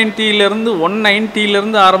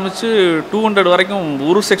 190லேருந்து ஆரம்பித்து 200 வரைக்கும்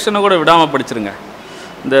ஒரு செக்ஷனை கூட விடாமல் படிச்சிருங்க.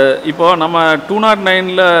 இந்த இப்போது நம்ம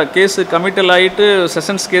 209ல் கேஸு கமிட்டல் ஆகிட்டு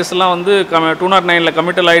செஷன்ஸ் கேஸ்லாம் வந்து 209ல்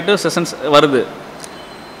கமிட்டல் ஆகிட்டு செஷன்ஸ் வருது,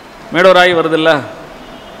 மேடோராய் வருதில்ல,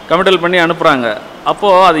 கமிட்டல் பண்ணி அனுப்புகிறாங்க.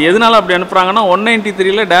 அப்போது அது எதனால் அப்படி அனுப்புகிறாங்கன்னா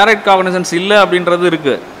 193ல் டைரக்ட் காக்னிசன்ஸ் இல்லை அப்படின்றது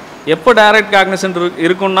இருக்குது. எப்போ டைரக்ட் காக்னிசன்ஸ்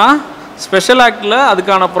இருக்குன்னா ஸ்பெஷல் ஆக்டில்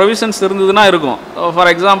அதுக்கான ப்ரொவிஷன்ஸ் இருந்ததுன்னா இருக்கும். For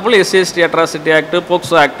example SC/ST atrocity act,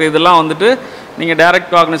 POCSO act, இதெல்லாம் வந்துட்டு நீங்கள்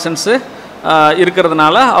டைரக்ட் காக்னிசன்ஸு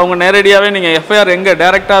இருக்கிறதுனால அவங்க நேரடியாகவே நீங்கள் FIR எங்கே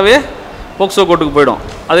டைரெக்டாகவே போக்சோ கோர்ட்டுக்கு போயிடும்.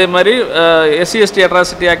 அதே மாதிரி SC/ST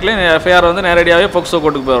அட்ராசிட்டி ஆக்ட்லேயும் FIR வந்து நேரடியாகவே போக்சோ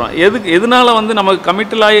கோர்ட்டுக்கு போயிடும். எதனால் வந்து நமக்கு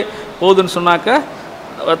கமிட்டல் ஆகி போகுதுன்னு சொன்னாக்க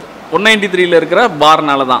 193ல் இருக்கிற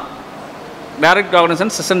பார்னால தான். டைரக்ட்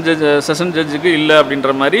காக்னிசன்ஸ் செஷன் ஜட்ஜுக்கு இல்லை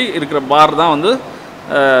அப்படின்ற மாதிரி இருக்கிற பார் தான் வந்து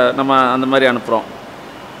நம்ம அந்த மாதிரி அனுப்புகிறோம்.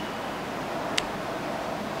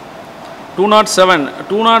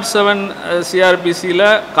 207 CRPCயில்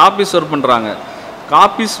காப்பீஸ் ஒர்க் பண்ணுறாங்க.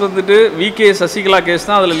 காப்பீஸ் வந்துட்டு VK சசிகலா கேஸ்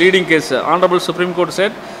தான் அதில் leading case. Honourable supreme court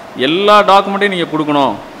set எல்லா டாக்குமெண்ட்டையும் நீங்கள்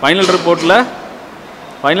கொடுக்கணும், ஃபைனல்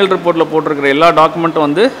ரிப்போர்ட்டில் போட்டிருக்கிற எல்லா டாக்குமெண்ட்டும்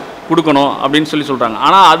வந்து கொடுக்கணும் அப்படின்னு சொல்கிறாங்க.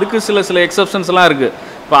 ஆனால் அதுக்கு சில எக்ஸப்ஷன்ஸ்லாம் இருக்குது.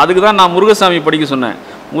 இப்போ அதுக்கு தான் நான் முருகசாமி படிக்க சொன்னேன்.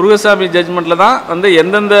 முருகசாமி ஜட்ஜ்மெண்ட்டில் தான் வந்து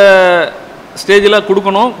எந்தெந்த ஸ்டேஜில்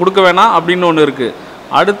கொடுக்க வேணாம் அப்படின்னு ஒன்று இருக்குது.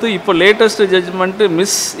 அடுத்து இப்போ latest judgement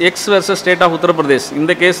miss X versus state of Uttar Pradesh,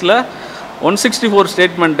 இந்த கேஸில் 164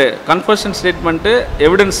 ஸ்டேட்மெண்ட்டு, கன்ஃபர்ஷன் ஸ்டேட்மெண்ட்டு,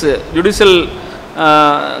 எவிடன்ஸு, ஜுடிஷியல்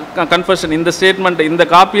கன்ஃபர்ஷன், இந்த ஸ்டேட்மெண்ட்டு, இந்த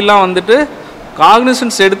காப்பிலாம் வந்துட்டு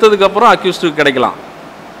காக்னிசன்ஸ் எடுத்ததுக்கப்புறம் அக்யூஸ்டுக்கு கிடைக்கலாம்.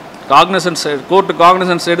 கோர்ட்டு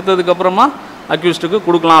காக்னிசன்ஸ் எடுத்ததுக்கப்புறமா அக்யூஸ்டுக்கு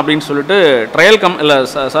கொடுக்கலாம் அப்படின்னு சொல்லிட்டு ட்ரையல்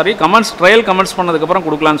கமெண்ட்ஸ் பண்ணதுக்கப்புறம்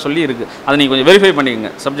கொடுக்கலான்னு சொல்லி இருக்குது. அதை நீங்கள் கொஞ்சம் வெரிஃபை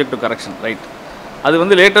பண்ணிக்கோங்க, சப்ஜெக்ட் டு கரெக்ஷன், ரைட். அது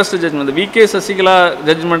வந்து latest judgement. VK Sasikala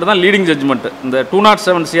judgement தான் லீடிங் ஜட்ஜ்மெண்ட்டு இந்த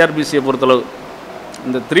 207 CRPCயை பொறுத்தளவு.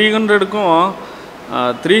 இந்த 300க்கும்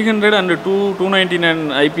 300 and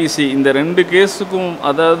 299 IPC இந்த ரெண்டு கேஸுக்கும்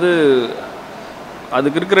அதாவது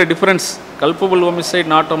அதுக்கு இருக்கிற difference culpable homicide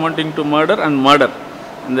not amounting to murder and murder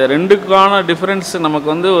இந்த ரெண்டுக்கான டிஃப்ரென்ஸ் நமக்கு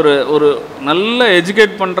வந்து ஒரு நல்ல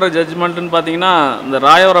எஜுகேட் பண்ணுற ஜட்ஜ்மெண்ட்டுன்னு பார்த்தீங்கன்னா இந்த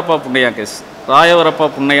ராயவரப்பா புண்ணையா கேஸ் ராயவரப்பா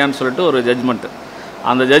புண்ணையான்னு சொல்லிட்டு ஒரு ஜட்ஜ்மெண்ட்டு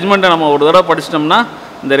அந்த ஜட்ஜ்மெண்ட்டை நம்ம ஒரு தடவை படிச்சிட்டோம்னா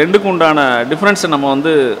இந்த ரெண்டுக்கு உண்டான டிஃப்ரென்ஸை நம்ம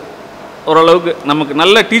வந்து ஓரளவுக்கு நமக்கு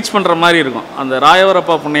நல்லா டீச் பண்ணுற மாதிரி இருக்கும் அந்த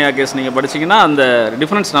ராயவரப்பா புண்ணையா கேஸ் நீங்கள் படிச்சிங்கன்னா அந்த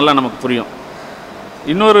டிஃப்ரென்ஸ் நல்லா நமக்கு புரியும்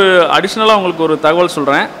இன்னொரு அடிஷ்னலாக உங்களுக்கு ஒரு தகவல்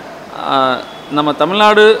சொல்கிறேன் நம்ம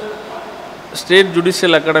தமிழ்நாடு ஸ்டேட்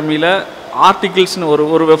ஜுடிஷியல் அகாடமியில் ஆர்டிகிள்ஸ்னு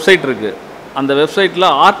ஒரு வெப்சைட் இருக்குது அந்த வெப்சைட்டில்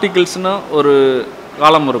ஆர்டிகிள்ஸ்னு ஒரு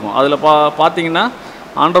காலம் இருக்கும் அதில் பார்த்தீங்கன்னா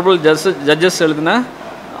ஆனரபிள் ஜட்ஜஸ் எழுதின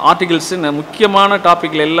ஆர்டிகிள்ஸு முக்கியமான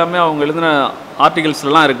டாப்பிக்கில் எல்லாமே அவங்க எழுதின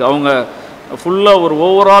ஆர்டிகிள்ஸ்லாம் இருக்குது அவங்க ஃபுல்லாக ஒரு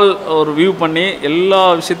ஓவரால் ஒரு வியூ பண்ணி எல்லா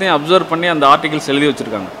விஷயத்தையும் அப்சர்வ் பண்ணி அந்த ஆர்டிகிள்ஸ் எழுதி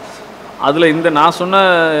வச்சுருக்காங்க அதில் இந்த நான் சொன்ன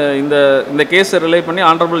இந்த கேஸை ரிலே பண்ணி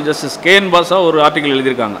ஆனரபிள் ஜஸ்டிஸ் KN பாஷா ஒரு ஆர்டிகிள்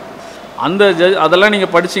எழுதியிருக்காங்க அந்த அதெல்லாம்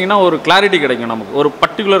நீங்கள் படிச்சிங்கன்னா ஒரு கிளாரிட்டி கிடைக்கும் நமக்கு ஒரு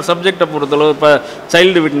பர்டிகுலர் சப்ஜெக்டை பொறுத்தளவு இப்போ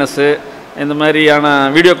சைல்டு விட்னஸ்ஸு இந்த மாதிரியான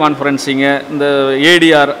வீடியோ கான்ஃபரன்சிங்கு இந்த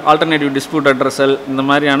ADR ஆல்டர்னேட்டிவ் டிஸ்பியூட் அட்ரஸல் இந்த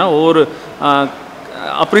மாதிரியான ஒவ்வொரு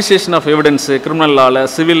appreciation of evidence criminal லாவில்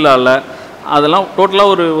civil லாவில் அதெல்லாம்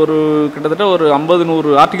டோட்டலாக ஒரு கிட்டத்தட்ட ஒரு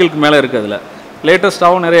 50-100 ஆர்டிகிளுக்கு மேலே இருக்குது அதில்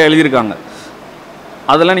லேட்டஸ்ட்டாகவும் நிறைய எழுதியிருக்காங்க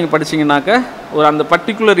அதெல்லாம் நீங்கள் படிச்சிங்கனாக்க ஒரு அந்த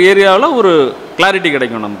பர்டிகுலர் ஏரியாவில் ஒரு கிளாரிட்டி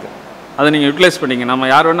கிடைக்கும் நமக்கு அதை நீங்கள் யூட்டிலைஸ் பண்ணிங்க நம்ம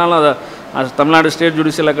யார் வேணாலும் அதை தமிழ்நாடு ஸ்டேட்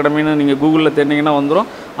ஜுடிஷியல் அகாடமின்னு நீங்கள் கூகுளில் தேடிங்கன்னா வந்துடும்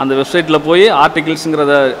அந்த வெப்சைட்டில் போய்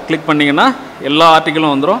ஆர்டிகிள்ஸுங்கிறத கிளிக் பண்ணிங்கன்னா எல்லா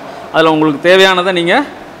ஆர்டிகிளும் வந்துடும் அதில் உங்களுக்கு தேவையானதை நீங்கள்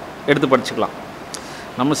எடுத்து படிச்சுக்கலாம்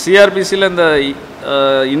நம்ம CRPCயில் இந்த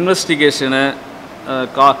இன்வெஸ்டிகேஷனு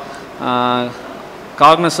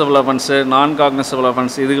காக்னிசபிள் அஃபென்ஸு நான் காக்னிசபிள்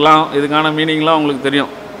அஃபென்ஸ் இதுக்கான மீனிங்லாம் உங்களுக்கு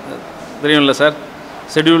தெரியும்ல சார்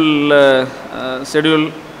ஷெட்யூல்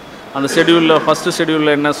அந்த ஷெட்யூலில் ஃபஸ்ட்டு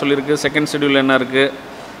ஷெட்யூலில் என்ன சொல்லியிருக்கு செகண்ட் ஷெட்யூலில் என்ன இருக்குது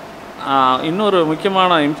இன்னொரு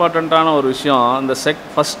முக்கியமான இம்பார்ட்டண்ட்டான ஒரு விஷயம் இந்த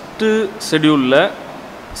ஃபஸ்ட்டு ஷெட்யூலில்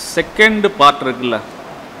செகண்ட் பார்ட் இருக்குல்ல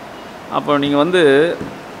அப்போ நீங்கள் வந்து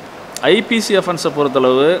IPC அஃபென்ஸை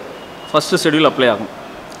பொறுத்தளவு ஃபஸ்ட்டு ஷெட்யூல் அப்ளை ஆகும்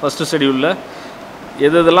ஃபஸ்ட்டு ஷெட்யூலில்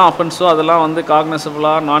எதெல்லாம் அஃபென்ஸோ அதெல்லாம் வந்து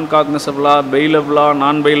காக்னிசபிளா நான் காக்னிசபிளா பெயிலபிளா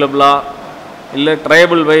நான் பெயிலபிளா இல்லை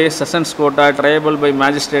triable by sessions கோர்ட்டா triable by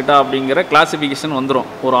மேஜிஸ்ட்ரேட்டா அப்படிங்கிற கிளாஸிஃபிகேஷன் வந்துடும்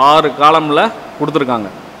ஒரு 6 காலமில் கொடுத்துருக்காங்க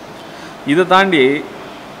இதை தாண்டி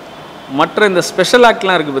மற்ற இந்த ஸ்பெஷல்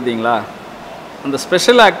ஆக்ட்லாம் இருக்குது பார்த்தீங்களா அந்த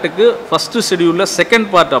special ஆக்ட்டுக்கு first ஷெட்யூலில் second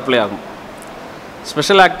part apply ஆகும்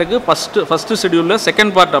special ஆக்ட்டுக்கு first ஷெட்யூலில்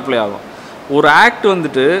second part apply ஆகும் ஒரு ஆக்ட்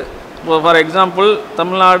வந்துட்டு இப்போ for example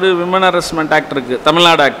Tamil Nadu women harassment act இருக்குது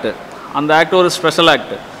தமிழ்நாடு ஆக்ட்டு அந்த ஆக்ட் ஒரு ஸ்பெஷல்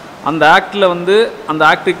ஆக்ட் அந்த ஆக்டில் வந்து அந்த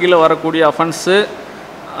ஆக்டு கீழே வரக்கூடிய அஃபென்ஸு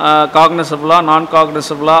காக்னிசபிளா நான்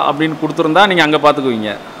காக்னிசபிளா அப்படின்னு கொடுத்துருந்தா நீங்கள் அங்கே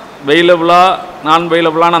பார்த்துக்குவீங்க பெயிலபிளா நான்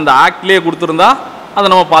பெயிலபிளான்னு அந்த ஆக்ட்லேயே கொடுத்துருந்தா அதை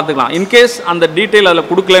நம்ம பார்த்துக்கலாம் இன்கேஸ் அந்த டீட்டெயில் அதில்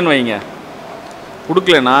கொடுக்கலன்னு வைங்க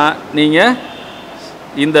கொடுக்கலன்னா நீங்கள்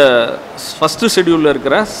இந்த ஃபஸ்ட்டு ஷெட்யூலில்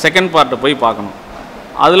இருக்கிற செகண்ட் பார்ட்டை போய் பார்க்கணும்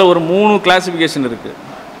அதில் ஒரு 3 கிளாஸிஃபிகேஷன் இருக்குது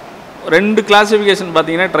 2 கிளாஸிஃபிகேஷன்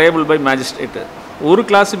பார்த்தீங்கன்னா ட்ரையபிள் பை மேஜிஸ்ட்ரேட்டு ஒரு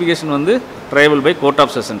கிளாஸிஃபிகேஷன் வந்து triable by court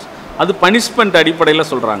of sessions அது பனிஷ்மெண்ட் அடிப்படையில்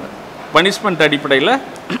சொல்கிறாங்க பனிஷ்மெண்ட் அடிப்படையில்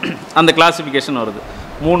அந்த கிளாஸிஃபிகேஷன் வருது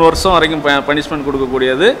 3 வருஷம் வரைக்கும் பனிஷ்மெண்ட்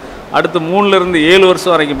கொடுக்கக்கூடியது அடுத்து 3லேருந்து 7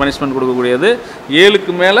 வருஷம் வரைக்கும் பனிஷ்மெண்ட் கொடுக்கக்கூடியது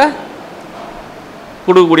 7க்கு மேலே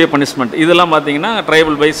கொடுக்கக்கூடிய பனிஷ்மெண்ட் இதெல்லாம் பார்த்தீங்கன்னா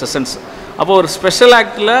ட்ரையபிள் பை செஷன்ஸ் அப்போ ஒரு ஸ்பெஷல்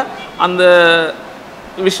ஆக்டில் அந்த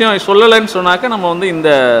விஷயம் சொல்லலைன்னு சொன்னாக்க நம்ம வந்து இந்த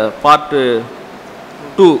பார்ட்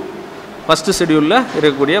 2 ஃபஸ்ட்டு ஷெட்யூலில்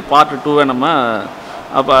இருக்கக்கூடிய பார்ட் 2வை நம்ம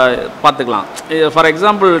அப்போ பார்த்துக்கலாம் ஃபார்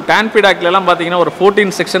எக்ஸாம்பிள் டான்பிட் ஆக்ட்லலாம் பார்த்தீங்கன்னா ஒரு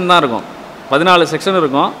 14 செக்ஷன் தான் இருக்கும் 14 செக்ஷன்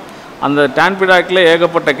இருக்கும் அந்த டான்பிட் ஆக்டில்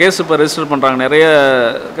ஏகப்பட்ட கேஸ் இப்போ ரெஜிஸ்டர் பண்ணுறாங்க நிறைய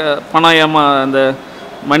பணம் அந்த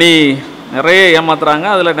மணி நிறைய ஏமாத்துறாங்க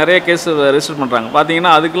அதில் நிறைய கேஸ் ரெஜிஸ்டர் பண்ணுறாங்க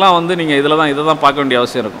பார்த்தீங்கன்னா அதுக்கெலாம் வந்து நீங்கள் இதை தான் பார்க்க வேண்டிய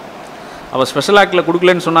அவசியம் இருக்கும் அப்போ ஸ்பெஷல் ஆக்டில்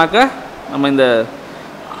கொடுக்கலன்னு சொன்னாக்க நம்ம இந்த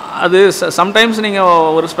அது சம்டைம்ஸ் நீங்கள்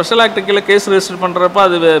ஒரு ஸ்பெஷல் ஆக்ட் கீழே கேஸ் ரெஜிஸ்டர் பண்ணுறப்ப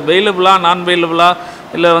அது பெயிலபிளா நான் பெயிலபிளா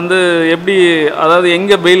இல்லை வந்து எப்படி அதாவது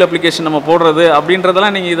எங்கே பெயில் அப்ளிகேஷன் நம்ம போடுறது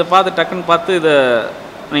அப்படின்றதெல்லாம் நீங்கள் இதை பார்த்து டக்குன்னு பார்த்து இதை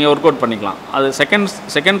நீங்கள் ஒர்க் அவுட் பண்ணிக்கலாம் அது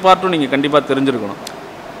செகண்ட் பார்ட்டும் நீங்கள் கண்டிப்பாக தெரிஞ்சிருக்கணும்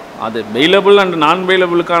அது பெயிலபிள் அண்ட் நான்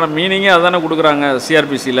பெயிலபிளுக்கான மீனிங்கே அதுதானே கொடுக்குறாங்க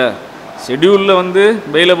சிஆர்பிசியில் ஷெட்யூலில் வந்து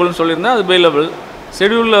பெயிலபிள்னு சொல்லியிருந்தால் அது பெயிலபிள்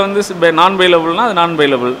ஷெட்யூலில் வந்து நான் பெயிலபிள்னால் அது நான்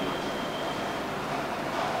பெயிலபிள்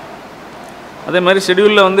அதே மாதிரி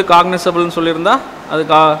ஷெட்யூலில் வந்து காக்னிசபிள்னு சொல்லியிருந்தா அது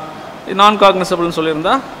நான் காக்னிசபிள்னு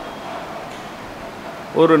சொல்லியிருந்தா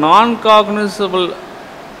ஒரு நான் காக்னிசபிள்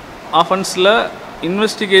ஆஃபென்ஸில்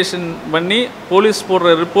இன்வெஸ்டிகேஷன் பண்ணி போலீஸ்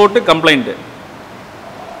போடுற ரிப்போர்ட்டு கம்ப்ளைண்ட்டு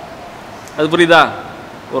அது புரியுதா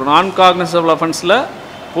ஒரு நான் காக்னிசபிள் அஃபென்ஸில்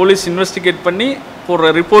போலீஸ் இன்வெஸ்டிகேட் பண்ணி போடுற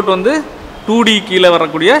ரிப்போர்ட் வந்து 2D கீழே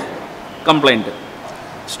வரக்கூடிய கம்ப்ளைண்ட்டு.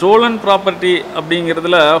 ஸ்டோலன் ப்ராப்பர்ட்டி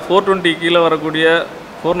அப்படிங்கிறதுல 420 கீழே வரக்கூடிய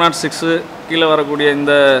 406 கீழே வரக்கூடிய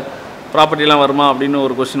இந்த ப்ராப்பர்ட்டிலாம் வருமா அப்படின்னு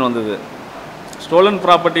ஒரு கொஸ்டின் வந்தது. ஸ்டோலன்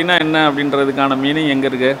ப்ராப்பர்ட்டினா என்ன அப்படின்றதுக்கான மீனிங் எங்கே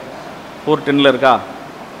இருக்குது? 410 இருக்கா?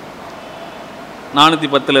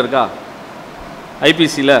 410 இருக்கா?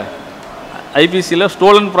 ஐபிசியில்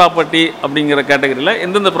ஸ்டோலன் ப்ராப்பர்ட்டி அப்படிங்கிற கேட்டகரியில்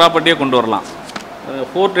எந்தெந்த ப்ராப்பர்ட்டியை கொண்டு வரலாம்?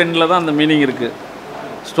 410 தான் அந்த மீனிங் இருக்குது,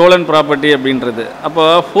 ஸ்டோலன் ப்ராப்பர்ட்டி அப்படின்றது. அப்போ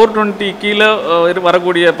 420 கீழே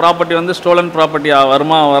வரக்கூடிய ப்ராப்பர்ட்டி வந்து ஸ்டோலன் ப்ராப்பர்ட்டி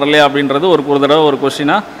வருமா வரலையா அப்படின்றது ஒரு தடவை ஒரு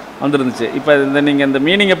கொஸ்டினாக வந்துருந்துச்சு. இப்போ நீங்கள் இந்த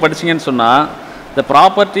மீனிங்கை படிச்சிங்கன்னு சொன்னால், the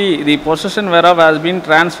property, the possession whereof has been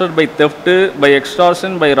transferred by theft, by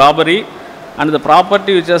extortion, by robbery, and the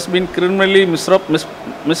property which has been criminally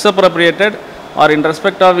misappropriated or in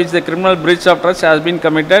respect of which the criminal breach of trust has been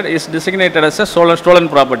committed is designated as a stolen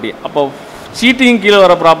property. அப்போ seating கீழே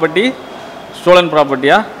வர property stolon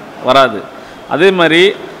ப்ராப்பர்ட்டியாக வராது. அதே மாதிரி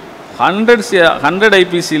 100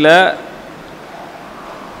 ஐபிசியில்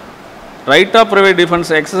right of private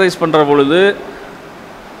defence exercise பண்ணுற பொழுது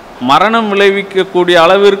மரணம் விளைவிக்கக்கூடிய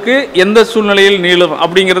அளவிற்கு எந்த சூழ்நிலையில் நீளும்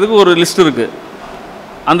அப்படிங்கிறதுக்கு ஒரு லிஸ்ட் இருக்குது.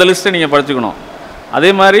 அந்த லிஸ்ட்டை நீங்கள் படிச்சுக்கணும்.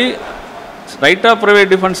 அதே மாதிரி ரைட் ஆஃப்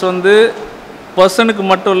ப்ரைவேட் டிஃபென்ஸ் வந்து பர்சனுக்கு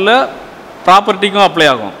மட்டும் இல்லை, ப்ராப்பர்ட்டிக்கும் அப்ளை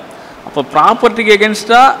ஆகும். அப்போ ப்ராப்பர்ட்டிக்கு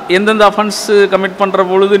எகென்ஸ்டாக எந்தெந்த அஃபென்ஸு கமிட் பண்ணுற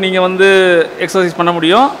பொழுது நீங்கள் வந்து எக்ஸசைஸ் பண்ண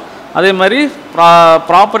முடியும். அதே மாதிரி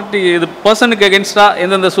ப்ராப்பர்ட்டி இது பர்சனுக்கு எகென்ஸ்டாக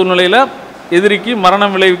எந்தெந்த சூழ்நிலையில் எதிரிக்கு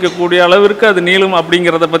மரணம் விளைவிக்கக்கூடிய அளவிற்கு அது நீளும்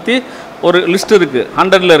அப்படிங்கிறத பற்றி ஒரு லிஸ்ட் இருக்குது.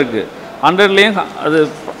 100 இருக்குது. 100லேயும் அது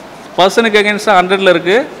பர்சனுக்கு எகென்ஸ்டாக 100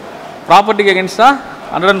 இருக்குது, ப்ராப்பர்ட்டிக்கு எகென்ஸ்டாக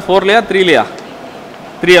 104லையா 3லையா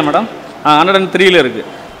 3யா மேடம்? 103ல் இருக்குது.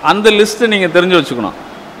 அந்த லிஸ்ட்டை நீங்கள் தெரிஞ்சு வச்சுக்கணும்.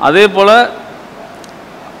 அதே போல்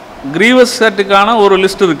கிரீவஸ் செட்டுக்கான ஒரு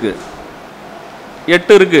லிஸ்ட் இருக்குது,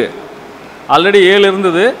 8 இருக்குது. ஆல்ரெடி 7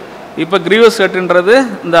 இருந்தது. இப்போ கிரீவஸ் செட்டுன்றது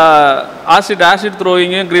இந்த ஆசிட்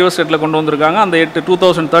த்ரோவிங்கும் கிரீவஸ் செட்டில் கொண்டு வந்திருக்காங்க. அந்த 8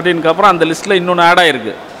 2013க்கு அப்புறம் அந்த லிஸ்ட்டில் இன்னொன்று ஆட்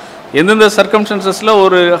ஆகிருக்கு. எந்தெந்த சர்க்கம்ஸ்டன்சஸில்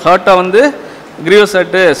ஒரு ஹர்ட்டை வந்து கிரீவஸ்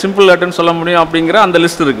செட்டு சிம்பிள் ஹர்ட்டுன்னு சொல்ல முடியும் அப்படிங்கிற அந்த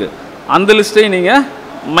லிஸ்ட் இருக்குது. அந்த லிஸ்ட்டையும் நீங்கள்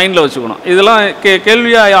மைண்டில் வச்சுக்கணும். இதெல்லாம்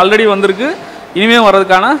கேள்வியாக ஆல்ரெடி வந்திருக்கு, இனிமேல்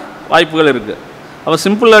வர்றதுக்கான வாய்ப்புகள் இருக்குது. அப்போ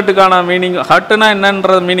சிம்பிள் ஹர்ட்டுக்கான மீனிங், ஹர்ட்டுனா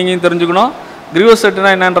என்னன்ற மீனிங்கையும் தெரிஞ்சுக்கணும், கிரீவஸ்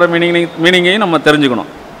ஹர்ட்டுனா என்னன்ற மீனிங்கையும் நம்ம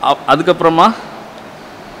தெரிஞ்சுக்கணும். அதுக்கப்புறமா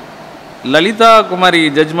லலிதா குமாரி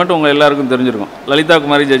ஜட்ஜ்மெண்ட் உங்கள் எல்லாருக்கும் தெரிஞ்சிருக்கும். லலிதா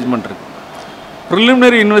குமாரி ஜட்ஜ்மெண்ட் இருக்குது.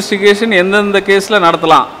 ப்ரிலிமினரி இன்வெஸ்டிகேஷன் எந்தெந்த கேஸில்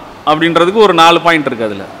நடத்தலாம் அப்படின்றதுக்கு ஒரு 4 பாயிண்ட் இருக்குது.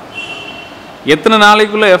 அதில் எத்தனை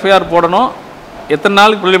நாளைக்குள்ளே எஃப்ஐஆர் போடணும், எத்தனை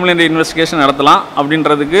நாளுக்கு ப்ரிலிமினரி இன்வெஸ்டிகேஷன் நடத்தலாம்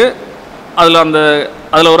அப்படின்றதுக்கு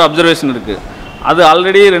அதில் ஒரு அப்சர்வேஷன் இருக்குது. அது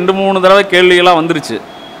ஆல்ரெடி 2-3 தடவை கேள்விகளாக வந்துருச்சு.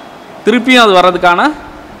 திருப்பியும் அது வர்றதுக்கான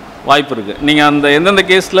வாய்ப்பு இருக்குது. நீங்கள் அந்த எந்தெந்த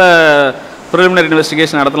கேஸில் ப்ரிலிமினரி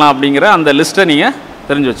இன்வெஸ்டிகேஷன் நடத்தலாம் அப்படிங்கிற அந்த லிஸ்ட்டை நீங்கள்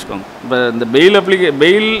தெரிஞ்சு வச்சுக்கோங்க. இப்போ இந்த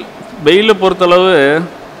பெயிலை பொறுத்தளவு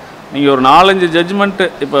நீங்கள் ஒரு 4-5 ஜட்ஜ்மெண்ட்டு,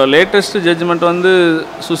 இப்போ லேட்டஸ்ட்டு ஜட்ஜ்மெண்ட் வந்து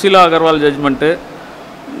Susheela Agarwal judgement,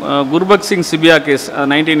 குர்பக் Singh சிபியா case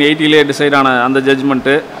 1980லே decide ஆன அந்த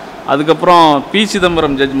ஜட்ஜ்மெண்ட்டு, அதுக்கப்புறம் பி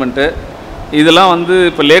சிதம்பரம் ஜட்ஜ்மெண்ட்டு, இதெல்லாம் வந்து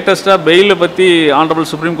இப்போ லேட்டஸ்ட்டாக பெயிலை பற்றி ஆனரபிள்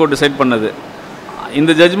சுப்ரீம் கோர்ட் டிசைட் பண்ணது.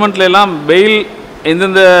 இந்த ஜட்ஜ்மெண்ட்லாம் பெயில்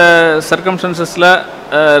எந்தெந்த சர்க்கம்ஸ்டன்சஸில்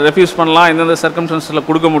ரெஃப்யூஸ் பண்ணலாம், எந்தெந்த சர்க்கம்ஸ்டன்ஸில்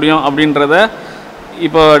கொடுக்க முடியும் அப்படின்றத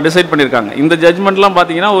இப்போ டிசைட் பண்ணியிருக்காங்க. இந்த ஜட்ஜ்மெண்ட்லாம்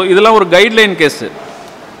பார்த்தீங்கன்னா இதெல்லாம் ஒரு கைட்லைன் கேஸு,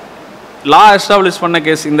 லா எஸ்டாப்ளிஷ் பண்ண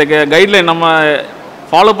கேஸ். இந்த கைட்லைன் நம்ம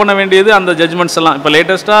ஃபாலோ பண்ண வேண்டியது அந்த ஜட்ஜ்மெண்ட்ஸ் எல்லாம். இப்போ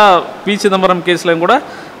லேட்டஸ்ட்டாக பி சிதம்பரம் கேஸ்லையும் கூட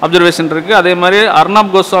அப்சர்வேஷன் இருக்குது. அதே மாதிரி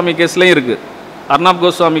அர்னாப் கோஸ்வாமி கேஸ்லையும் இருக்குது. அர்னாப்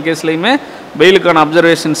கோஸ்வாமி கேஸ்லையுமே பெயிலுக்கான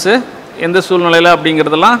அப்சர்வேஷன்ஸு எந்த சூழ்நிலையில்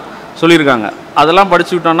அப்படிங்கிறதெல்லாம் சொல்லியிருக்காங்க. அதெல்லாம்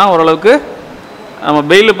படிச்சுக்கிட்டோன்னா ஓரளவுக்கு நம்ம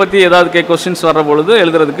பெயிலை பற்றி ஏதாவது கொஸ்டின்ஸ் வர்ற பொழுது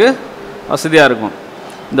எழுதுறதுக்கு வசதியாக இருக்கும்.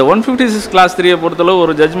 இந்த 156 கிளாஸ் 3 பொறுத்தளவு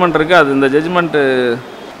ஒரு ஜட்ஜ்மெண்ட் இருக்குது. அது இந்த judgement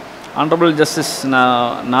honourable justice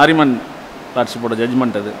Nariman லார்ட்ஷிப்போட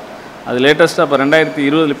judgement. அது லேட்டஸ்ட்டாக இப்போ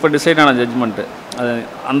 2020 இப்போ டிசைட் ஆன ஜட்ஜ்மெண்ட்டு. அது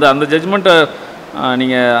அந்த ஜட்ஜ்மெண்ட்டை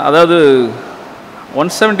நீங்கள் அதாவது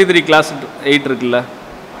 173 கிளாஸ் 8 இருக்குல்ல,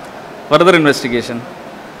 ஃபர்தர்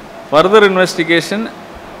இன்வெஸ்டிகேஷன்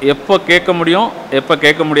எப்போ கேட்க முடியும், எப்போ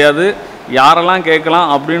கேட்க முடியாது, யாரெல்லாம் கேட்கலாம்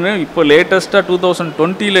அப்படின்னு இப்போ லேட்டஸ்ட்டாக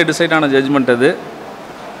 2020ல் டிசைட் ஆன ஜட்ஜ்மெண்ட். அது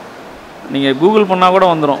நீங்கள் கூகுள் பண்ணால் கூட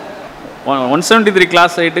வந்துடும். 173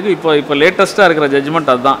 கிளாஸ் 8க்கு இப்போ லேட்டஸ்ட்டாக இருக்கிற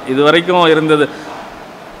ஜட்ஜ்மெண்ட் அதுதான். இது வரைக்கும் இருந்தது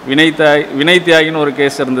வினய் தியாகின்னு ஒரு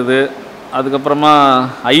கேஸ் இருந்தது, அதுக்கப்புறமா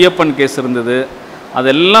ஐயப்பன் கேஸ் இருந்தது.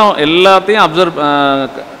 அதெல்லாம் எல்லாத்தையும்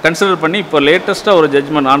கன்சிடர் பண்ணி இப்போ லேட்டஸ்ட்டாக ஒரு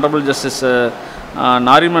judgement honourable justice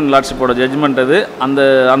Nariman லார்ட்ஷிப்போட judgement. அது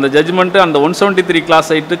அந்த ஜட்ஜ்மெண்ட்டு அந்த 173 கிளாஸ்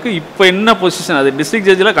 8க்கு இப்போ என்ன பொசிஷன், அது டிஸ்ட்ரிக்ட்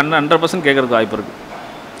ஜட்ஜில் 100% கேட்குறதுக்கு வாய்ப்பு இருக்குது.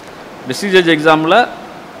 டிஸ்ட்ரிக்ட் ஜட்ஜ் எக்ஸாமில்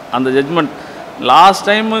அந்த ஜட்ஜ்மெண்ட் லாஸ்ட்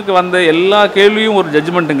டைமுக்கு வந்த எல்லா கேள்வியும் ஒரு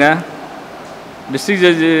ஜட்ஜ்மெண்ட்டுங்க. டிஸ்ட்ரிக்ட்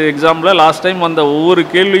ஜட்ஜ் எக்ஸாமில் லாஸ்ட் டைம் வந்த ஒவ்வொரு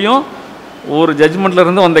கேள்வியும் ஒவ்வொரு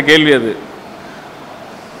ஜட்ஜ்மெண்ட்லேருந்து வந்த கேள்வி அது.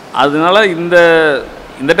 அதனால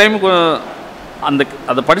இந்த டைமுக்கு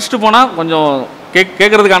அதை படிச்சுட்டு போனால் கொஞ்சம்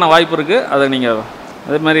கேட்குறதுக்கான வாய்ப்பு இருக்குது. அதை நீங்கள்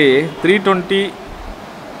அதே மாதிரி 320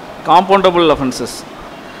 காம்பவுண்டபிள் அஃபென்சஸ்.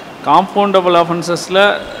 காம்பவுண்டபிள் அஃபென்சஸில்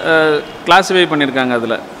கிளாஸிஃபை பண்ணியிருக்காங்க.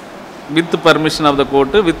 அதில் with permission of the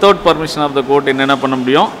court, without permission of the court என்னென்ன பண்ண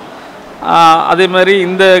முடியும். அதே மாதிரி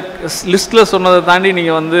இந்த லிஸ்ட்டில் சொன்னதை தாண்டி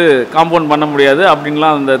நீங்கள் வந்து காம்பவுண்ட் பண்ண முடியாது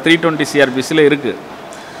அப்படின்லாம் அந்த 320 CRPCயில் இருக்குது.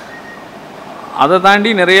 அதை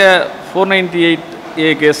தாண்டி நிறைய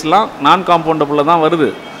 498A கேஸ்லாம் நான் காம்பவுண்டபிளில் தான் வருது.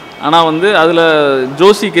 ஆனால் வந்து அதில்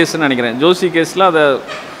ஜோசி கேஸ்ன்னு நினைக்கிறேன். ஜோசி கேஸில் அதை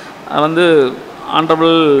வந்து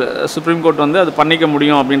ஆனரபிள் சுப்ரீம் கோர்ட் வந்து அது பண்ணிக்க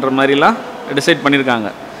முடியும் அப்படின்ற மாதிரிலாம் டிசைட் பண்ணியிருக்காங்க.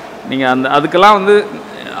 நீங்கள் அதுக்கெல்லாம் வந்து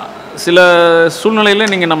சில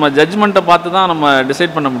சூழ்நிலையில் நீங்கள் நம்ம ஜட்ஜ்மெண்ட்டை பார்த்து தான் நம்ம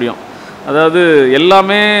டிசைட் பண்ண முடியும். அதாவது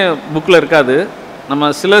எல்லாமே புக்கில் இருக்காது.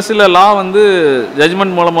 நம்ம சில லா வந்து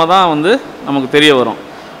ஜட்ஜ்மெண்ட் மூலமாக தான் வந்து நமக்கு தெரிய வரும்.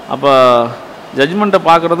 அப்போ ஜட்ஜ்மெண்ட்டை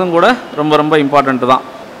பார்க்குறதும் கூட ரொம்ப ரொம்ப இம்பார்ட்டண்ட்டு தான்.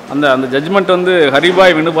 அந்த ஜட்ஜ்மெண்ட் வந்து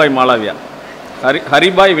ஹரிபாய் வினுபாய் மாளவியா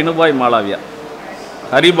ஹரிபாய் வினுபாய் மாளவியா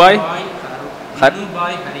ஹரிபாய்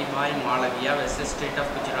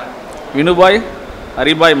வினுபாய்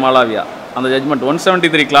ஹரிபாய் மாளவியா அந்த ஜட்ஜ்மெண்ட்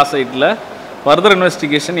 173 கிளாஸ் 8ல் ஃபர்தர்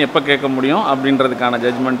இன்வெஸ்டிகேஷன் எப்போ கேட்க முடியும் அப்படின்றதுக்கான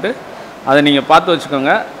ஜட்ஜ்மெண்ட்டு. அதை நீங்கள் பார்த்து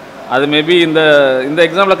வச்சுக்கோங்க. அது மேபி இந்த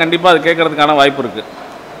எக்ஸாமில் கண்டிப்பாக அது கேட்குறதுக்கான வாய்ப்பு இருக்குது.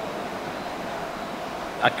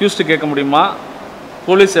 அக்யூஸ்டு கேட்க முடியுமா,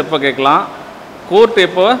 போலீஸ் எப்போ கேட்கலாம், கோர்ட்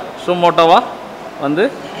எப்போ சுமோட்டோவாக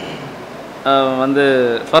வந்து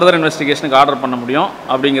ஃபர்தர் இன்வெஸ்டிகேஷனுக்கு ஆர்டர் பண்ண முடியும்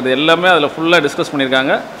அப்படிங்கிறது எல்லாமே அதில் ஃபுல்லாக டிஸ்கஸ்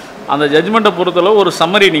பண்ணியிருக்காங்க. அந்த ஜட்ஜ்மெண்ட்டை பொறுத்தளவு ஒரு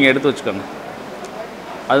சம்மரி நீங்கள் எடுத்து வச்சுக்கோங்க.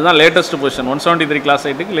 அதுதான் latest position. 173 class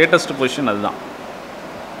 8க்கு latest position அதுதான்.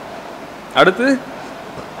 அடுத்து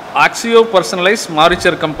ஆக்சியோ பர்சனலைஸ்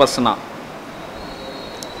மாரிச்சர் கம் பர்சனா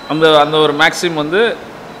அந்த ஒரு மேக்ஸிம் வந்து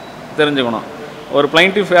தெரிஞ்சுக்கணும். ஒரு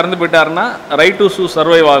பிளைண்டிஃப் இறந்து போயிட்டாருன்னா ரைட் டு சூ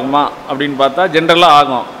சர்வைவ் ஆகுமா அப்படின்னு பார்த்தா ஜென்ரலாக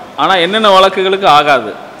ஆகும். ஆனால் என்னென்ன வழக்குகளுக்கு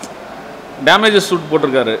ஆகாது. டேமேஜஸ் சூட்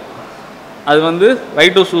போட்டிருக்காரு, அது வந்து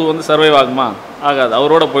ரைட் டு சூ வந்து சர்வைவ் ஆகுமா, ஆகாது,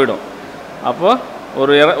 அவரோட போயிடும். அப்போது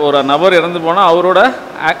ஒரு நபர் இறந்து போனால் அவரோட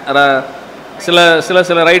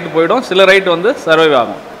சில ரைட்டு போயிடும், சில ரைட்டு வந்து சர்வைவ்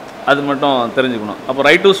ஆகும். அது மட்டும் தெரிஞ்சுக்கணும். அப்போ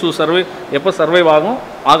ரைட் டு சூ எப்போ சர்வைவ் ஆகும்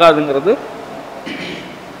ஆகாதுங்கிறது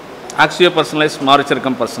ஆக்சியோ பர்சனலைஸ் மாரிச்சர்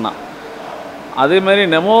கம் பர்சனா. அதேமாதிரி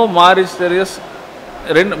நெமோ மாரிச்சரியஸ்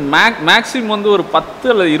மேக்ஸிம் வந்து ஒரு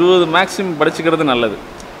 10 அல்லது 20 மேக்ஸிம் படிச்சுக்கிறது நல்லது.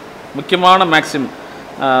 முக்கியமான மேக்ஸிம்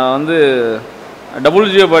வந்து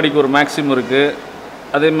WGO பாடிக்கு ஒரு மேக்ஸிம் இருக்குது.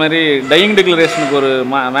 அதே மாதிரி டையிங் டிக்ளரேஷனுக்கு ஒரு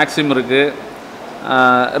மேக்ஸிம் இருக்குது.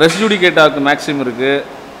 ரெஸ்ஜுடிகேட்டாவுக்கு மேக்ஸிம் இருக்குது.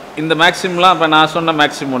 இந்த மேக்ஸிம்லாம் இப்போ நான் சொன்ன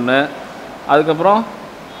மேக்ஸிம் ஒன்று. அதுக்கப்புறம்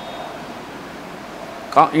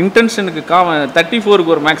இன்டென்ஷனுக்கு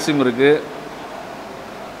 34க்கு ஒரு மேக்ஸிம் இருக்குது.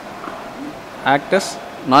 ஆக்டஸ்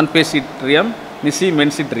நான் பேசிட்ரியம் நிசி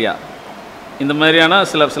மென்சிட்ரியா இந்த மாதிரியான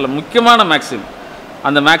சில முக்கியமான மேக்ஸிம்.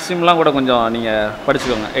 அந்த மேக்ஸிம்லாம் கூட கொஞ்சம் நீங்கள்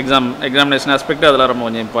படிச்சுக்கோங்க. எக்ஸாமினேஷன் ஆஸ்பெக்ட் அதெல்லாம் ரொம்ப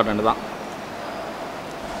கொஞ்சம் இம்பார்ட்டண்ட் தான்.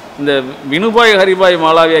 இந்த வினுபாய் ஹரிபாய்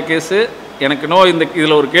மாளவியா கேஸு எனக்கு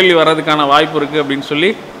இதில் ஒரு கேள்வி வர்றதுக்கான வாய்ப்பு இருக்குது அப்படின்னு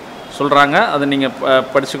சொல்கிறாங்க. அதை நீங்கள்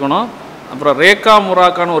படிச்சுக்கணும். அப்புறம் ரேகா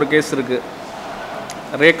முராக்கான்னு ஒரு கேஸ் இருக்குது.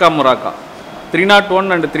 Rekha முராக்கா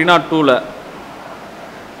 301 and 302ல்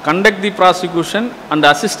conduct the prosecution and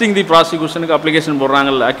assisting the ப்ராசிக்யூஷனுக்கு application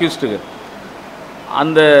போடுறாங்கல்ல அக்யூஸ்டுக்கு,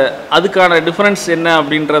 அதுக்கான டிஃப்ரென்ஸ் என்ன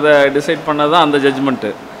அப்படின்றத டிசைட் பண்ணது தான் அந்த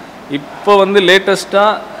ஜட்ஜ்மெண்ட்டு. இப்போ வந்து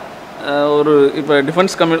லேட்டஸ்ட்டாக இப்போ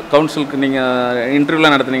டிஃபென்ஸ் கவுன்சிலுக்கு நீங்கள்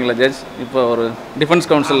இன்டர்வியூலாம் நடத்துனீங்களா ஜட்ஜ், இப்போ ஒரு டிஃபென்ஸ்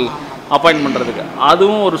கவுன்சில் அப்பாயின்ட் பண்ணுறதுக்கு,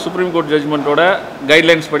 அதுவும் ஒரு சுப்ரீம் கோர்ட் ஜட்ஜ்மெண்ட்டோட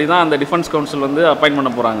கைட்லைன்ஸ் படி தான் அந்த டிஃபென்ஸ் கவுன்சில் வந்து அப்பாயின்ட்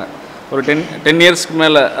பண்ண போகிறாங்க. ஒரு 10 இயர்ஸ்க்கு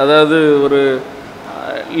மேலே, அதாவது ஒரு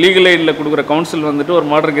லீகல் எய்டில் கொடுக்குற கவுன்சில் வந்துட்டு ஒரு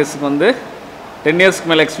மர்டர் கேஸுக்கு வந்து 10 இயர்ஸ்க்கு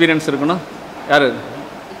மேலே எக்ஸ்பீரியன்ஸ் இருக்கணும். யார்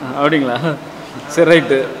அப்படிங்களா? சரி,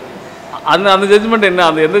 ரைட்டு. அந்த ஜட்ஜ்மெண்ட் என்ன,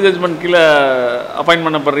 எந்த ஜட்ஜ்மெண்ட் கீழே அப்பாயின்ட்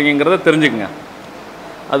பண்ணப்படுறீங்கிறத தெரிஞ்சுக்குங்க.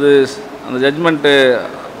 அந்த ஜட்ஜ்மெண்ட்டு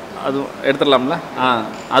அதுவும் எடுத்துடலாம்ல.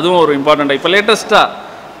 அதுவும் ஒரு இம்பார்ட்டண்ட்டாக இப்போ லேட்டஸ்ட்டாக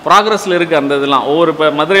ப்ராக்ரஸில் இருக்குது. அந்த இதெல்லாம் இப்போ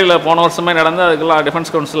மதுரையில் போன வருஷமே நடந்து அதுக்கெல்லாம்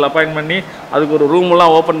டிஃபென்ஸ் கவுன்சில் அப்பாயின்ட் பண்ணி அதுக்கு ஒரு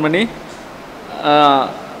ரூமெல்லாம் ஓப்பன் பண்ணி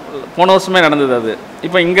போன வருஷமே நடந்தது. அது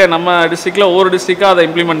இப்போ இங்கே நம்ம டிஸ்ட்ரிக்டில் ஒவ்வொரு டிஸ்ட்ரிக்டாக அதை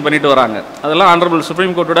இம்ப்ளிமெண்ட் பண்ணிட்டு வராங்க. அதெல்லாம் ஆனரபிள்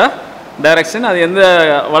சுப்ரீம் கோர்ட்டோட டைரக்ஷன். அது எந்த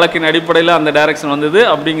வழக்கின் அடிப்படையில் அந்த டைரக்ஷன் வந்தது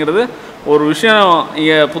அப்படிங்கிறது ஒரு விஷயம்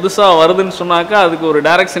இங்கே புதுசாக வருதுன்னு சொன்னாக்கா அதுக்கு ஒரு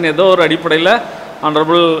டைரக்ஷன் ஏதோ ஒரு அடிப்படையில்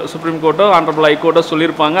ஆனரபிள் சுப்ரீம் கோர்ட்டோ ஆனரபிள் ஹைகோர்ட்டோ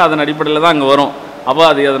சொல்லியிருப்பாங்க. அதன் அடிப்படையில் தான் அங்கே வரும். அப்போ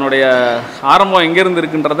அதனுடைய ஆரம்பம் எங்கேருந்து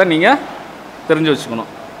இருக்குன்றதை நீங்கள் தெரிஞ்சு வச்சுக்கணும்.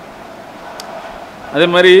 அதே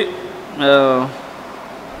மாதிரி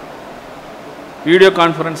வீடியோ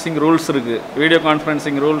கான்ஃபரன்சிங் ரூல்ஸ் இருக்குது. வீடியோ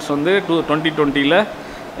கான்ஃபரன்சிங் ரூல்ஸ் வந்து 2020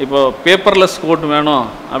 இப்போ பேப்பர்லெஸ் கோர்ட் வேணும்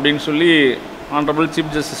அப்படின்னு சொல்லி ஆனரபிள்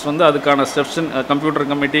சீஃப் ஜஸ்டிஸ் வந்து அதுக்கான ஸ்டெப்ஸ் கம்ப்யூட்டர்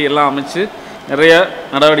கமிட்டி எல்லாம் அமைச்சு நிறைய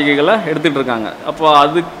நடவடிக்கைகளை எடுத்துகிட்டு இருக்காங்க. அப்போ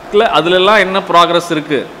அதுலெல்லாம் என்ன ப்ராக்ரஸ்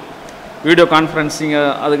இருக்குது வீடியோ கான்ஃபரன்சிங்கை?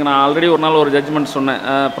 அதுக்கு நான் ஆல்ரெடி ஒரு நாள் ஒரு ஜட்ஜ்மெண்ட் சொன்னேன்.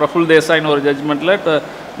 பிரஃபுல் தேசாய்னு ஒரு ஜட்ஜ்மெண்ட்டில்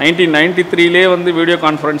 1993 வந்து வீடியோ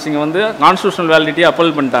கான்ஃபரன்சிங்கை வந்து கான்ஸ்டியூஷனல் வேலிடிட்டியை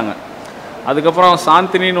அப்பீல் பண்ணிட்டாங்க. அதுக்கப்புறம்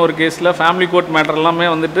சாந்தினின்னு ஒரு கேஸில் ஃபேமிலி கோர்ட் மேட்டர் எல்லாமே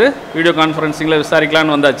வந்துட்டு வீடியோ கான்ஃபரன்சிங்கில்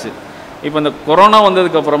விசாரிக்கலான்னு வந்தாச்சு. இப்போ இந்த கொரோனா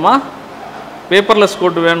வந்ததுக்கப்புறமா பேப்பர்லெஸ்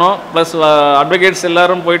கோர்ட் வேணும், ப்ளஸ் அட்வொகேட்ஸ்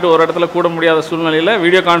எல்லோரும் போயிட்டு ஒரு இடத்துல கூட முடியாத சூழ்நிலையில்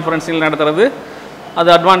வீடியோ கான்ஃபரன்சிங்கில் நடத்துறது அது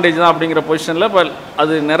அட்வான்டேஜ் தான் அப்படிங்கிற பொசிஷனில் இப்போ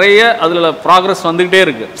அது நிறைய அதில் ப்ராக்ரஸ் வந்துக்கிட்டே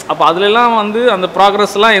இருக்குது. அப்போ அதிலெல்லாம் வந்து அந்த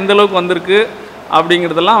ப்ராக்ரஸ்லாம் எந்தளவுக்கு வந்திருக்கு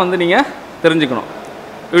அப்படிங்கிறதெல்லாம் வந்து நீங்கள் தெரிஞ்சுக்கணும்.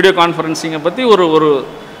 வீடியோ கான்ஃபரன்சிங்கை பற்றி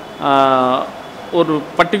ஒரு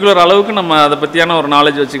பர்டிகுலர் அளவுக்கு நம்ம அதை பற்றியான ஒரு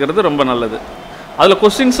நாலேஜ் வச்சுக்கிறது ரொம்ப நல்லது. அதில்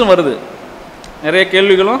கொஸ்டின்ஸும் வருது, நிறைய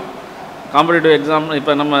கேள்விகளும் காம்படிட்டிவ் எக்ஸாம்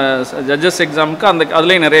இப்போ நம்ம ஜட்ஜஸ் எக்ஸாமுக்கு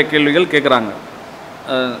அதுலேயும் நிறைய கேள்விகள் கேட்குறாங்க.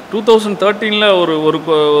 2013 ஒரு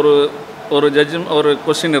ஒரு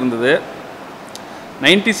கொஸ்டின் இருந்தது.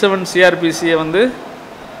 97 சிஆர்பிசியை வந்து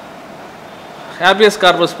ஹேபியஸ்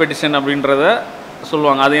கார்பஸ் பெட்டிஷன் அப்படின்றத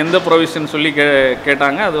சொல்லுவாங்க. அது எந்த ப்ரொவிஷன் சொல்லி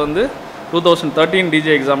கேட்டாங்க. அது வந்து 2013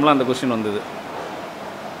 டிஜே எக்ஸாமில் அந்த கொஸ்டின் வந்தது.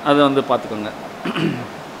 அது வந்து பார்த்துக்கோங்க.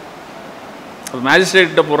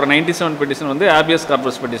 மேஜிஸ்ட்ரேட்டிட்ட போடுற 97 பெட்டிஷன் வந்து ஹேபியஸ்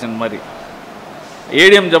கார்பஸ் பெட்டிஷன் மாதிரி.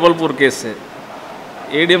 ஏடிஎம் ஜபல்பூர்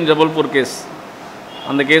கேஸ்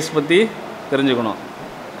அந்த கேஸ் பற்றி தெரிஞ்சுக்கணும்.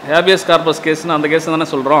 ஹேபியஸ் கார்பஸ் கேஸ்னு அந்த கேஸ் தானே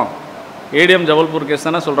சொல்கிறோம், ஏடிஎம் ஜபல்பூர் கேஸ்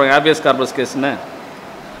தானே சொல்கிறோம் ஹேபியஸ் கார்பஸ் கேஸ்னு.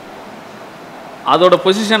 அதோட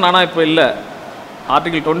பொசிஷன் ஆனால் இப்போ இல்லை.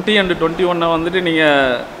 ஆர்டிகிள் 20 and 21 வந்துட்டு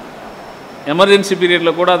நீங்கள் எமர்ஜென்சி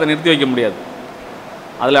பீரியடில் கூட அதை நிறுத்தி வைக்க முடியாது.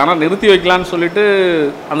 அதில் ஆனால் நிறுத்தி வைக்கலான்னு சொல்லிட்டு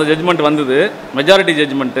அந்த ஜட்ஜ்மெண்ட் வந்தது, மெஜாரிட்டி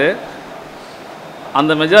ஜட்ஜ்மெண்ட்டு.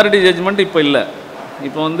 அந்த மெஜாரிட்டி ஜட்ஜ்மெண்ட் இப்போ இல்லை.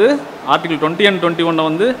 இப்போ வந்து ஆர்டிகிள் 20 and 21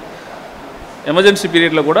 வந்து எமர்ஜென்சி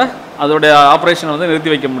பீரியடில் கூட அதோடைய ஆப்ரேஷனை வந்து நிறுத்தி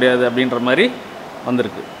வைக்க முடியாது அப்படின்ற மாதிரி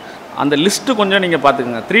வந்திருக்கு. அந்த லிஸ்ட்டு கொஞ்சம் நீங்கள்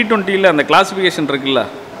பார்த்துக்கோங்க. 320 அந்த கிளாஸிஃபிகேஷன் இருக்குல்ல,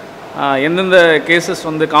 எந்தெந்த கேசஸ்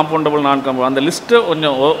வந்து காம்பவுண்டபிள் நான் காம்பவுண்ட், அந்த லிஸ்ட்டு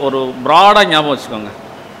கொஞ்சம் ஒரு ப்ராடாக ஞாபகம் வச்சுக்கோங்க.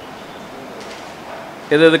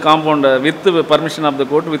 எது compound with permission of the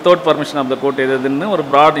court, without permission of the court எதுன்னு ஒரு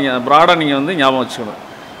ப்ராடாக நீங்கள் வந்து ஞாபகம் வச்சுக்கணும்.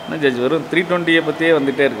 ஆனால் ஜட்ஜ் வெறும் 320 பற்றியே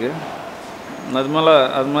வந்துகிட்டே இருக்குது. அது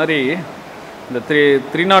மாதிரி இந்த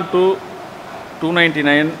 302,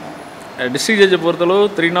 299 டிஸ்ட்ரிக்ட் ஜட்ஜை பொறுத்தளவு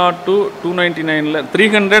 302, 299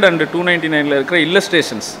 300 and 299 இருக்கிற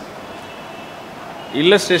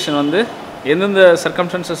இல்லஸ்ட்ரேஷன் வந்து எந்தெந்த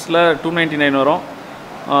சர்க்கம்ஸ்டன்சஸில் 299 வரும்,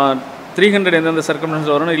 300 எந்தெந்த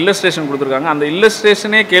சர்க்கம்ஸ்டன்ஸ் வரும்னு இல்லஸ்ட்ரேஷன் கொடுத்துருக்காங்க. அந்த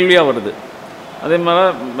இல்லஸ்ட்ரேஷனே கேள்வியாக வருது. அதே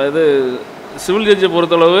மாதிரி இது சிவில் ஜட்ஜை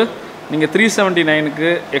பொறுத்தளவு நீங்கள் 379க்கு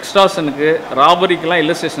எக்ஸ்ட்ராஷனுக்கு ராபரிக்கெலாம்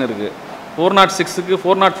இல்லஸ்ட்ரேஷன் இருக்குது. 406க்கு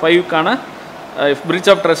 405க்கான பிரிச்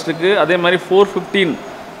ஆஃப் ட்ரஸ்ட்டுக்கு, அதே மாதிரி 415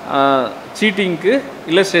 சீட்டிங்க்கு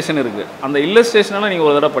இல்லஸ்ட்ரேஷன் இருக்குது. அந்த இல்லஸ்ட்ரேஷனெல்லாம் நீங்கள்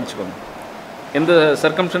ஒரு தடவை படிச்சுக்கோங்க. எந்த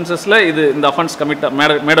சர்க்கம்ஸ்டன்சஸில் இந்த அஃபென்ஸ்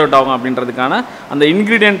மேட் அவுட் ஆகும் அப்படின்றதுக்கான அந்த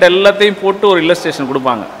இன்க்ரீடியன்ட் எல்லாத்தையும் போட்டு ஒரு இல்லஸ்ட்ரேஷன்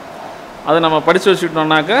கொடுப்பாங்க. அதை நம்ம படித்து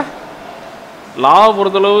வச்சுக்கிட்டோம்னாக்கா லாவை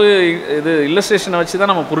பொறுத்தளவு இது இல்லஸ்ட்ரேஷனை வச்சு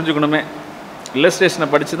தான் நம்ம புரிஞ்சுக்கணுமே. இல்லஸ்ட்ரேஷனை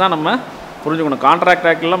படித்து தான் நம்ம புரிஞ்சுக்கணும். கான்ட்ராக்ட்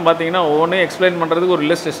ஆக்ட்லாம் பார்த்தீங்கன்னா ஒவ்வொன்றையும் எக்ஸ்பிளைன் பண்ணுறதுக்கு ஒரு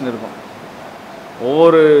இல்லஸ்ட்ரேஷன் இருக்கும்.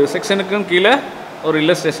 ஒவ்வொரு செக்ஷனுக்கும் கீழே ஒரு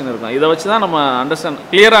இல்லஸ்ட்ரேஷன் இருக்கும். இதை வச்சு தான் நம்ம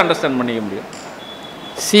கிளியராக அண்டர்ஸ்டாண்ட் பண்ணிக்க முடியும்.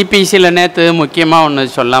 சிபிசியில் நேற்று முக்கியமாக ஒன்று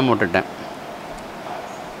சொல்லாமல் விட்டுட்டேன்.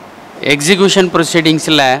 Execution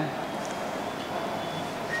ப்ரொசீடிங்ஸில்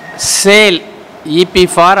sale EB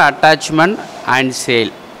for attachment and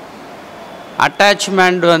sale.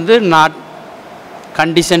 Attachment வந்து நாட்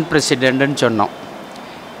கண்டிஷன் ப்ரெசிடென்ட்னு சொன்னோம்.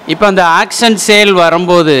 இப்போ அந்த ஆக்ஷன் சேல்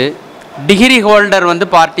வரும்போது டிகிரி ஹோல்டர் வந்து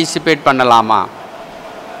பார்ட்டிசிபேட் பண்ணலாமா,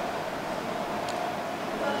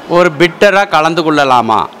 ஒரு பிட்டராக கலந்து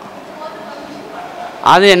கொள்ளலாமா,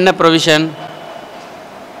 அது என்ன ப்ரொவிஷன்?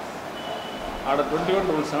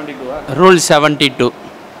 ரூல் 72.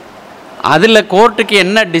 அதில் கோர்ட்டுக்கு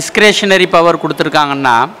என்ன டிஸ்க்ரேஷனரி பவர்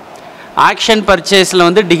கொடுத்துருக்காங்கன்னா, ஆக்ஷன் பர்ச்சேஸில்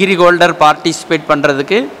வந்து டிகிரி ஹோல்டர் பார்ட்டிசிபேட்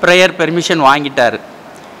பண்ணுறதுக்கு ப்ரையர் பெர்மிஷன் வாங்கிட்டார்.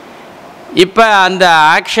 இப்போ அந்த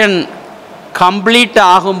ஆக்ஷன் கம்ப்ளீட்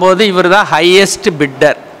ஆகும்போது இவர் தான் ஹையஸ்ட்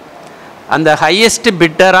பிட்டர். அந்த ஹையஸ்ட்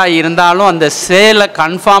பிட்டராக இருந்தாலும் அந்த சேலை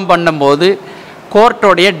கன்ஃபார்ம் பண்ணும்போது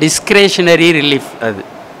கோர்ட்டோடைய டிஸ்க்ரேஷனரி ரிலீஃப், அது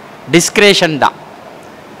டிஸ்க்ரேஷன் தான்.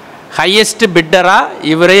 ஹையஸ்ட் பிட்டராக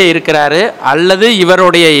இவரே இருக்கிறாரு, அல்லது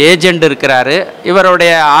இவருடைய ஏஜெண்ட் இருக்கிறாரு,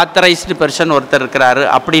 இவருடைய ஆத்தரைஸ்டு பர்சன் ஒருத்தர் இருக்கிறாரு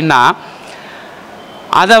அப்படின்னா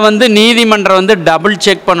அதை வந்து நீதிமன்றம் வந்து டபுள்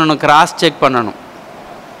செக் பண்ணணும், கிராஸ் செக் பண்ணணும்.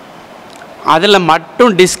 அதில்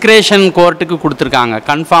மட்டும் டிஸ்க்ரேஷன் கோர்ட்டுக்கு கொடுத்துருக்காங்க.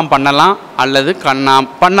 கன்ஃபார்ம் பண்ணலாம் அல்லது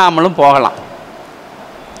பண்ணாமலும் போகலாம்.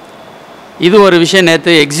 இது ஒரு விஷயம்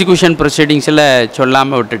நேற்று எக்ஸிக்யூஷன் ப்ரொசீடிங்ஸில்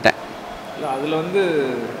சொல்லாமல் விட்டுட்டேன். இல்லை அதில் வந்து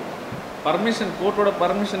பர்மிஷன் கோர்ட்டோட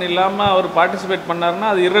பர்மிஷன் இல்லாமல் அவர் பார்ட்டிசிபேட் பண்ணாருன்னா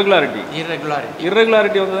அது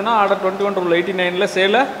irregularity வந்ததுன்னா ஆர்டர் 21 ரூல் 89ல்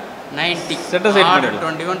சேல 90 set aside order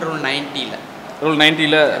 21 rule 90ல் rule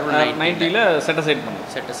 90ல் set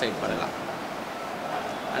aside பண்ணலாம்.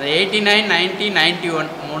 அது 89, 90, 91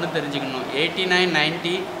 மூணு தெரிஞ்சுக்கணும். 89,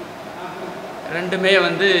 90 ரெண்டுமே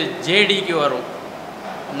வந்து ஜேடிக்கு வரும்.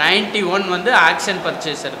 91 வந்து ஆக்ஷன்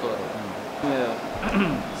பர்ச்சேஸருக்கு வரும்.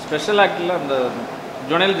 ஸ்பெஷல் ஆக்டில் அந்த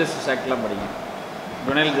ஜுவனைல் ஜஸ்டிஸ் ஆக்ட்லாம் படிங்க.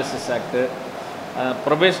 Juvenile justice act,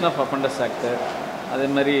 probation of offenders act, அதே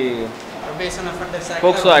மாதிரி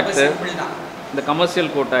போக்சோ ஆக்ட்டு, இந்த கமர்ஷியல்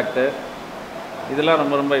கோர்ட் ஆக்ட்டு, இதெல்லாம்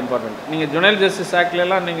ரொம்ப ரொம்ப இம்பார்ட்டண்ட். நீங்கள் ஜுவனைல் ஜஸ்டிஸ்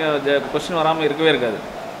ஆக்ட்லாம் நீங்கள் கொஸ்டின் வராமல் இருக்கவே இருக்காது.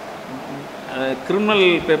 கிரிமினல்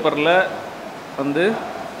பேப்பரில் வந்து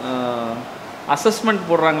அசஸ்மெண்ட்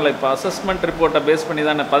போடுறாங்களே, இப்போ அசஸ்மெண்ட் ரிப்போர்ட்டை பேஸ் பண்ணி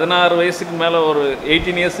தானே 16 வயசுக்கு மேலே ஒரு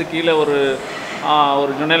 18 இயர்ஸுக்கு கீழே ஒரு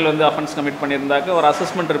ஜுவனைல் வந்து அஃபென்ஸ் கமிட் பண்ணியிருந்தாக்க ஒரு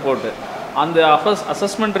அசஸ்மெண்ட் ரிப்போர்ட்டு, அந்த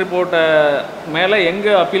அசஸ்மெண்ட் ரிப்போர்ட்டை மேலே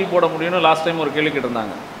எங்கே அப்பீல் போட முடியும்னு லாஸ்ட் டைம் ஒரு கேள்வி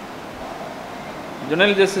கேட்டிருந்தாங்க.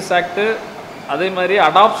 ஜுவனைல் ஜஸ்டிஸ் ஆக்ட்டு அதே மாதிரி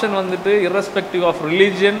அடாப்ஷன் வந்துட்டு irrespective ஆஃப்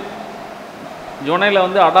ரிலீஜியன் ஜுவனைலை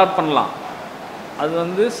வந்து அடாப்ட் பண்ணலாம். அது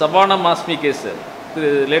வந்து சபானா மாஸ்மி கேஸு, இது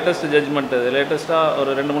லேட்டஸ்ட் ஜட்ஜ்மெண்ட்டு, லேட்டஸ்ட்டாக ஒரு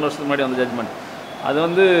 2-3 வருஷத்துக்கு முன்னாடி வந்த ஜட்ஜ்மெண்ட். அது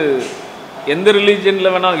வந்து எந்த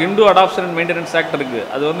ரிலீஜியனில் வேணால் Hindu adoption and maintenance act இருக்குது,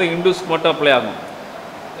 அது வந்து இந்துஸ்க்கு மட்டும் அப்ளை ஆகும்.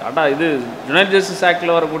 இது ஜுவனைல் ஜஸ்டிஸ்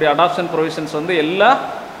ஆக்டில் வரக்கூடிய அடாப்ஷன் ப்ரொவிஷன்ஸ் வந்து எல்லா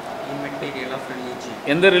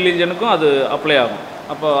எந்த ரிலீஜனுக்கும் அது அப்ளை ஆகும்.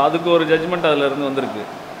 அப்போ அதுக்கு ஒரு ஜட்ஜ்மெண்ட் அதில் இருந்து வந்திருக்கு,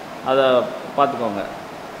 அதை பார்த்துக்கோங்க.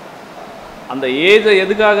 அந்த ஏஜை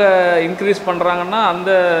எதுக்காக இன்க்ரீஸ் பண்ணுறாங்கன்னா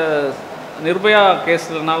அந்த நிர்பயா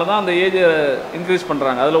கேஸ்னால தான் அந்த ஏஜை இன்க்ரீஸ்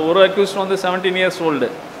பண்ணுறாங்க. அதில் ஒரு அக்யூஸ்ட் வந்து 17 இயர்ஸ் ஓல்டு,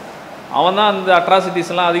 அவன் தான் அந்த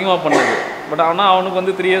அட்ராசிட்டிஸ்லாம் அதிகமாக பண்ணது. பட் ஆனால் அவனுக்கு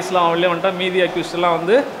வந்து 3 இயர்ஸில் அவன் வெளியே வந்துட்டான், மீதி அக்யூஸ்ட்லாம்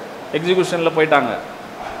வந்து எக்ஸிக்யூஷனில் போயிட்டாங்க.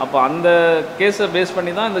 அப்போ அந்த கேஸை பேஸ்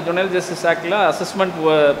பண்ணி தான் இந்த ஜுவனைல் ஜஸ்டிஸ் ஆக்டில் அசஸ்மெண்ட்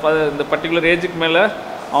இந்த பர்டிகுலர் ஏஜுக்கு மேலே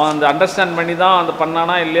அவன் அந்த அண்டர்ஸ்டாண்ட் பண்ணி தான் அந்த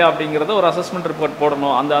பண்ணானா இல்லையா அப்படிங்கிறத ஒரு அசஸ்மெண்ட் ரிப்போர்ட்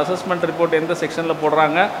போடணும். அந்த அசஸ்மெண்ட் ரிப்போர்ட் எந்த செக்ஷனில்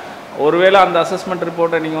போடுறாங்க, ஒருவேளை அந்த அசஸ்மெண்ட்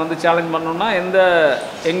ரிப்போர்ட்டை நீங்கள் வந்து சேலஞ்ச் பண்ணணுன்னா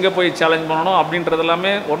எங்கே போய் சேலஞ்ச் பண்ணணும் அப்படின்றது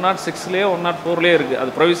எல்லாமே 106லேயே 104லேயே இருக்குது.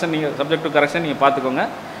 அது ப்ரொவிஷன் நீங்கள் சப்ஜெக்ட் டு கரெக்ஷன் நீங்கள் பார்த்துக்கோங்க.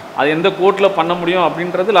 அது எந்த கோர்ட்டில் பண்ண முடியும்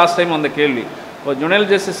அப்படின்றது லாஸ்ட் டைம் வந்த கேள்வி. இப்போ ஜுவனைல்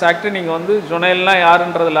ஜஸ்டிஸ் ஆக்ட்டு நீங்கள் வந்து ஜுவனைல்னால்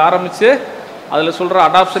யாருன்றதில் ஆரம்பித்து அதில் சொல்கிற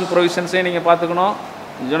அடாப்ஷன் ப்ரொவிஷன்ஸே நீங்கள் பார்த்துக்கணும்.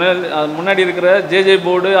 ஜுவனைல் முன்னாடி இருக்கிற ஜேஜே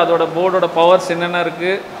போர்டு, அதோட போர்டோட பவர்ஸ் என்னென்ன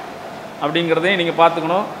இருக்குது அப்படிங்கிறதையும் நீங்கள்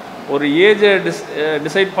பார்த்துக்கணும். ஒரு ஏஜை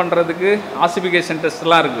டிசைட் பண்ணுறதுக்கு ஆசிபிகேஷன்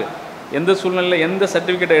டெஸ்ட்லாம் இருக்குது, எந்த சூழ்நிலையில் எந்த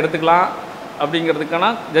சர்டிஃபிகேட்டை எடுத்துக்கலாம் அப்படிங்கிறதுக்கான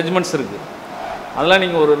ஜட்ஜ்மெண்ட்ஸ் இருக்குது. அதெல்லாம்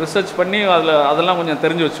நீங்கள் ஒரு ரிசர்ச் பண்ணி அதெல்லாம் கொஞ்சம்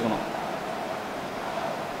தெரிஞ்சு வச்சுக்கணும்.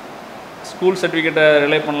 ஸ்கூல் சர்டிஃபிகேட்டை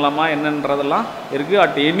ரிலே பண்ணலாமா என்னன்றதெல்லாம் இருக்குது.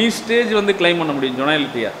 அட் எனி ஸ்டேஜ் வந்து கிளைம் பண்ண முடியும்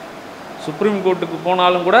ஜுவனைலிட்டியை. சுப்ரீம் கோர்ட்டுக்கு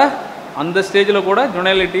போனாலும் கூட அந்த ஸ்டேஜில் கூட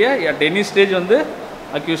ஜுவனைலிட்டியை அட் எனி ஸ்டேஜ் வந்து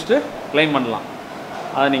அக்யூஸ்டு கிளைம் பண்ணலாம்.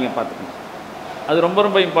 அதை நீங்கள் பார்த்துக்கணும். அது ரொம்ப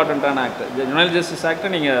ரொம்ப இம்பார்ட்டண்ட்டான ஆக்ட். ஜுவனைல் ஜஸ்டிஸ் ஆக்டை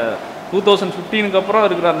நீங்கள் 2015க்கு அப்புறம்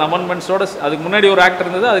இருக்கிற அந்த அமெண்ட்மெண்ட்ஸோட, அதுக்கு முன்னாடி ஒரு ஆக்ட்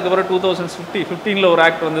இருந்தது, அதுக்கப்புறம் 2015ல் ஒரு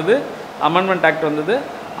ஆக்ட் வந்தது, அமெண்ட்மெண்ட் ஆக்ட் வந்தது.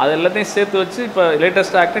 அது எல்லாத்தையும் சேர்த்து வச்சு இப்போ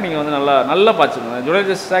லேட்டஸ்ட் ஆக்டை நீங்கள் வந்து நல்லா பார்த்துக்கோங்க. ஜுவனைல்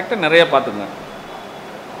ஜஸ்டிஸ் ஆக்டை நிறையா பார்த்துக்கோங்க.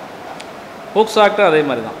 போக்சோ ஆக்டும் அதே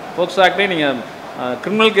மாதிரி தான். போக்சோ ஆக்டே நீங்கள்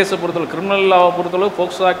கிரிமினல் கேஸை பொறுத்தளவு, கிரிமினல் லாவை பொறுத்தளவு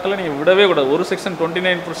போக்சோ ஆக்டில் நீங்கள் விடவே கூடாது. ஒரு செக்ஷன்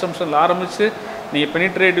 29 ப்ரிசம்ஷனில் ஆரம்பித்து நீங்கள்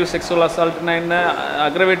பெனிட்ரேட்டிவ் செக்ஸுவல் அசால்ட்னா என்ன,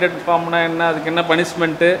 அக்ரவேட்டட் ஃபார்ம்னா என்ன, அதுக்கு என்ன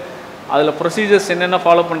பனிஷ்மெண்ட்டு, அதில் ப்ரொசீஜர்ஸ் என்னென்ன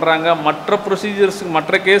ஃபாலோ பண்ணுறாங்க, மற்ற ப்ரொசீஜர்ஸுக்கு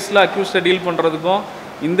மற்ற கேஸில் அக்யூஸ்டை டீல் பண்ணுறதுக்கும்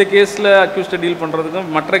இந்த கேஸில் அக்யூஸ்டை டீல் பண்ணுறதுக்கும்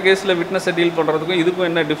மற்ற கேஸில் விட்னஸை டீல் பண்ணுறதுக்கும் இதுக்கும்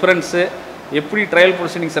என்ன டிஃப்ரென்ஸு, எப்படி ட்ரையல்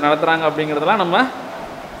ப்ரொசீடிங்ஸை நடத்துகிறாங்க அப்படிங்கிறதெல்லாம் நம்ம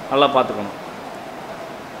நல்லா பார்த்துக்கணும்.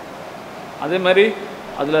 அதே மாதிரி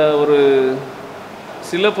அதில் ஒரு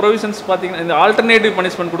சில ப்ரொவிஷன்ஸ் பார்த்தீங்கன்னா இந்த ஆல்டர்னேட்டிவ்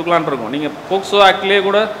பனிஷ்மெண்ட் கொடுக்கலான்னு இருக்கும். நீங்கள் போக்சோ ஆக்ட்லேயே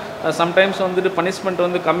கூட சம்டைம்ஸ் வந்துட்டு பனிஷ்மெண்ட்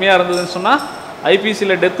வந்து கம்மியாக இருந்ததுன்னு சொன்னால்,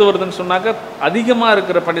 ஐபிசியில் டெத்து வருதுன்னு சொன்னாக்க அதிகமாக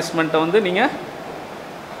இருக்கிற பனிஷ்மெண்ட்டை வந்து நீங்கள்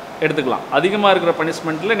எடுத்துக்கலாம். அதிகமாக இருக்கிற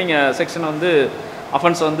பனிஷ்மெண்ட்டில் நீங்கள் செக்ஷன் வந்து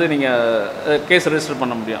அஃபென்ஸை வந்து நீங்கள் கேஸ் ரெஜிஸ்டர்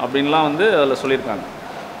பண்ண முடியும் அப்படின்லாம் வந்து அதில் சொல்லியிருக்காங்க.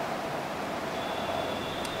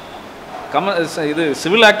 இது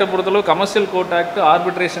சிவில் ஆக்டை பொறுத்தளவு commercial court act,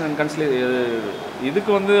 arbitration and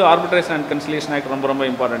இதுக்கு வந்து ஆர்பிட்ரேஷன் அண்ட் கன்சிலியேஷன் ஆக்ட் ரொம்ப ரொம்ப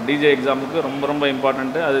இம்பார்ட்டன்ட். டிஜே எக்ஸாமுக்கு ரொம்ப ரொம்ப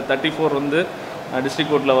இம்பார்ட்டன்ட்டு. அது 34 வந்து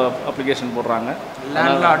டிஸ்ட்ரிக்ட் கோர்ட்டில் அப்ளிகேஷன் போடுறாங்க.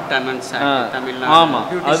 ஆமாம்,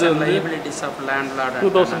 அது வந்து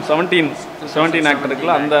 2017 ஆக்ட்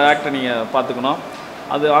இருக்குல்ல, அந்த ஆக்டை நீங்கள் பார்த்துக்கணும்.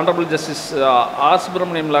 அது honourable justice R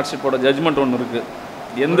Subramaniam லார்ட்ஷிப்போட judgement ஒன்று இருக்குது.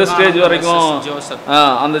 எந்த ஸ்டேஜ் வரைக்கும்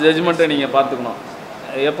அந்த ஜட்ஜ்மெண்ட்டை நீங்கள் பார்த்துக்கணும்.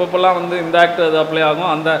 எப்பப்பெல்லாம் வந்து இந்த ஆக்ட் அது அப்ளை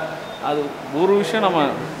ஆகும் அந்த அது ஒரு விஷயம் நம்ம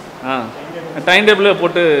டைம் டேபிளே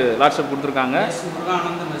போட்டு லாட்ஸ்அப் கொடுத்துருக்காங்க.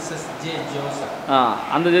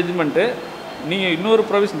 அந்த ஜட்ஜ்மெண்ட்டு நீங்கள் இன்னொரு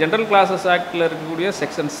ப்ரொவிஷன் ஜென்ரல் கிளாஸஸ் ஆக்டில் இருக்கக்கூடிய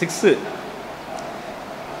செக்ஷன் 6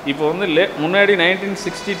 இப்போ வந்து முன்னாடி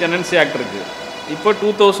 1960 டெனன்சி ஆக்ட் இருக்குது, இப்போ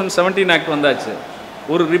 2017 ஆக்ட் வந்தாச்சு.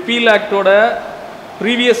 ஒரு ரிப்பீல் ஆக்டோட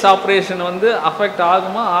ப்ரீவியஸ் ஆப்ரேஷன் வந்து அஃபெக்ட்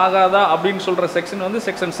ஆகுமா ஆகாதா அப்படின்னு சொல்கிற செக்ஷன் வந்து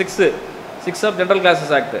section 6 of general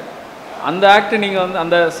classes act. அந்த ஆக்ட் நீங்கள் வந்து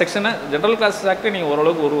அந்த செக்ஷனை ஜென்ரல் கிளாஸஸ் ஆக்டை நீங்கள்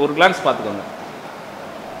ஓரளவுக்கு ஒரு கிளான்ஸ் பார்த்துக்கோங்க.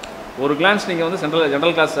 ஒரு கிளான்ஸ் நீங்கள் வந்து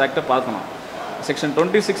ஜென்ரல் கிளாஸஸ் ஆக்டை பார்க்கணும். Section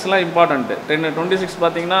 26லாம் important. 26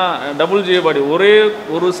 பார்த்தீங்கன்னா டபுள் ஜியோபாடி, ஒரே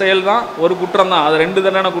ஒரு செயல் தான் ஒரு குற்றம் தான், அது 2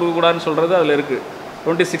 தண்டனை கொடுக்கக்கூடாதுன்னு சொல்கிறது அதில் இருக்குது.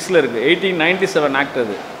 26ல் இருக்குது. 1897 ஆக்ட்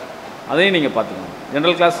அது, அதையும் நீங்கள் பார்த்துக்கணும்.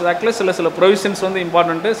 ஜென்ரல் கிளாஸஸ் ஆக்டில் சில ப்ரொவிஷன்ஸ் வந்து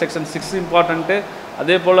இம்பார்ட்டண்ட்டு, செக்ஷன் 6 இம்பார்ட்டண்ட்டு,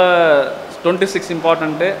 அதே போல் 26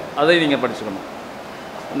 இம்பார்ட்டண்ட்டு, அதையும் நீங்கள் படிச்சுக்கணும்.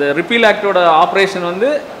 இந்த ரிப்பீல் ஆக்டோட ஆப்ரேஷன் வந்து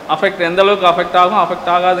அஃபெக்ட் எந்த அளவுக்கு அஃபெக்ட் ஆகும் அஃபெக்ட்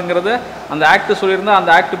ஆகாதுங்கிறத அந்த ஆக்ட் சொல்லியிருந்தால்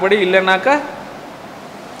அந்த ஆக்ட் படி, இல்லைனாக்கா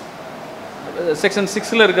செக்ஷன்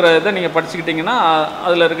 6ல் இருக்கிற இதை நீங்கள் படிச்சுக்கிட்டிங்கன்னா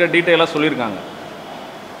அதில் இருக்கிற டீட்டெயிலாக சொல்லியிருக்காங்க.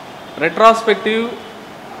 Retrospective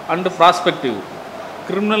and prospective,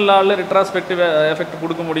 criminal லாவில் retrospective effect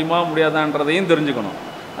கொடுக்க முடியுமா முடியாதான்றதையும் தெரிஞ்சுக்கணும்.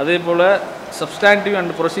 அதே போல் சப்ஸ்டான்டிவ்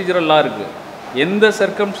அண்ட் ப்ரொசீஜரல் லா இருக்குது. எந்த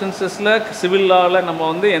சர்க்கம்ஸ்டன்சஸில் சிவில் லாவில் நம்ம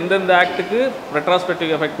வந்து எந்தெந்த ஆக்ட்டுக்கு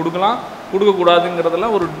ரெட்ராஸ்பெக்டிவ் எஃபெக்ட் கொடுக்கலாம்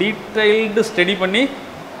கொடுக்கக்கூடாதுங்கிறதெல்லாம் ஒரு டீட்டெயில்டு ஸ்டடி பண்ணி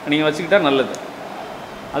நீங்கள் வச்சுக்கிட்டால் நல்லது.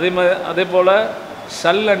 அதே போல்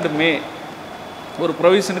ஷல் அண்டு மே, ஒரு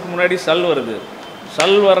ப்ரொவிஷனுக்கு முன்னாடி ஷல் வருது.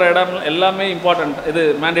 ஷல் வர்ற இடம் எல்லாமே இம்பார்ட்டண்ட், இது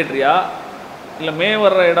மேண்டேட்ரியா இல்லை மே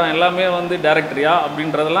வர்ற இடம் எல்லாமே வந்து டைரக்டரியா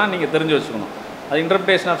அப்படின்றதெல்லாம் நீங்கள் தெரிஞ்சு வச்சுக்கணும். அது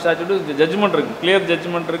இன்டர்பிரேஷன் ஆஃப் ஸ்டாட்யூட் ஜட்ஜ்மெண்ட் இருக்குது, கிளியர்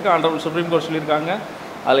ஜட்ஜ்மெண்ட் இருக்குது. ஆனரபிள் சுப்ரீம் கோர்ட் சொல்லியிருக்காங்க.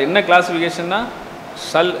 அதில் என்ன கிளாஸிஃபிகேஷன்னா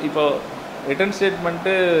ஷல், இப்போ ரிட்டன்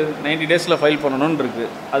ஸ்டேட்மெண்ட்டு 90 டேஸில் ஃபைல் பண்ணணும்னு இருக்குது,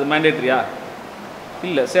 அது மேண்டேட்ரியா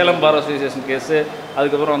இல்லை. சேலம் பார் அசோசியேஷன் கேஸு,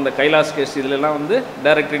 அதுக்கப்புறம் அந்த கைலாஸ் கேஸ், இதிலெல்லாம் வந்து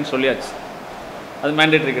டைரக்டரின்னு சொல்லியாச்சு, அது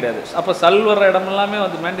மேண்டேட்ரி கிடையாது. அப்போ ஷல் வர்ற இடமெல்லாமே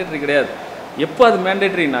வந்து மேண்டேட்ரி கிடையாது. எப்போ அது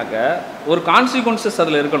மேண்டேட்ரினாக்க ஒரு கான்சிக்வன்சஸ்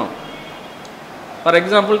அதில் இருக்கணும். ஃபார்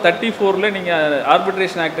எக்ஸாம்பிள் 34ல் நீங்கள்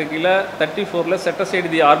ஆர்பிட்ரேஷன் ஆக்ட் கீழே 34ல் செட்டசைடு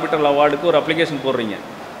தி ஆர்பிட்ரல் அவார்டுக்கு ஒரு அப்ளிகேஷன் போடுறீங்க.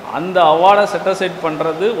 அந்த அவார்டை செட்டசைட்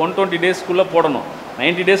பண்ணுறது 120 டேஸ்க்குள்ளே போடணும்,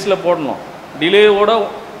 90 டேஸில் போடணும், டிலேவோட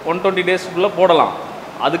 120 டேஸ்க்குள்ளே போடலாம்.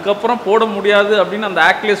 அதுக்கப்புறம் போட முடியாது அப்படின்னு அந்த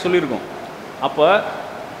ஆக்ட்லேயே சொல்லியிருக்கோம். அப்போ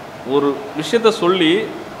ஒரு விஷயத்த சொல்லி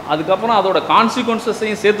அதுக்கப்புறம் அதோட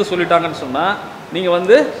கான்சிக்வன்சஸையும் சேர்த்து சொல்லிட்டாங்கன்னு சொன்னால் நீங்கள்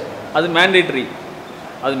வந்து அது மேண்டேட்ரி,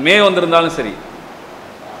 அது மே வந்திருந்தாலும் சரி.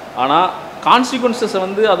 ஆனால் கான்சிக்வன்சஸை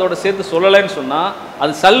வந்து அதோட சேர்த்து சொல்லலைன்னு சொன்னால்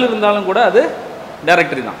அது ஷல் இருந்தாலும் கூட அது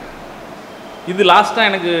டைரக்டரி தான். இது லாஸ்ட்டாக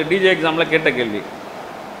எனக்கு டிஜே எக்ஸாமில் கேட்ட கேள்வி.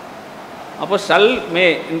 அப்போ ஷல் மே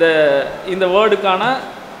இந்த வேர்டுக்கான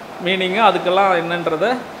மீனிங்கு அதுக்கெல்லாம்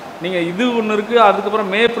என்னன்றதை நீங்கள் இது ஒன்று இருக்குது.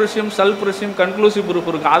 அதுக்கப்புறம் மே ப்ரிசியம் ஷல் ப்ரிசியம் கன்க்ளூசிவ் ப்ரூஃப்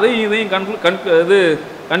இருக்குது. இதையும்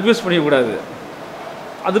கன்ஃபியூஸ் பண்ணிக்கூடாது.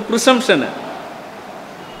 அது ப்ரிசம்ஷனு,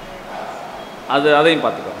 அதையும்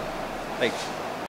பார்த்துக்கோ. ரைட்.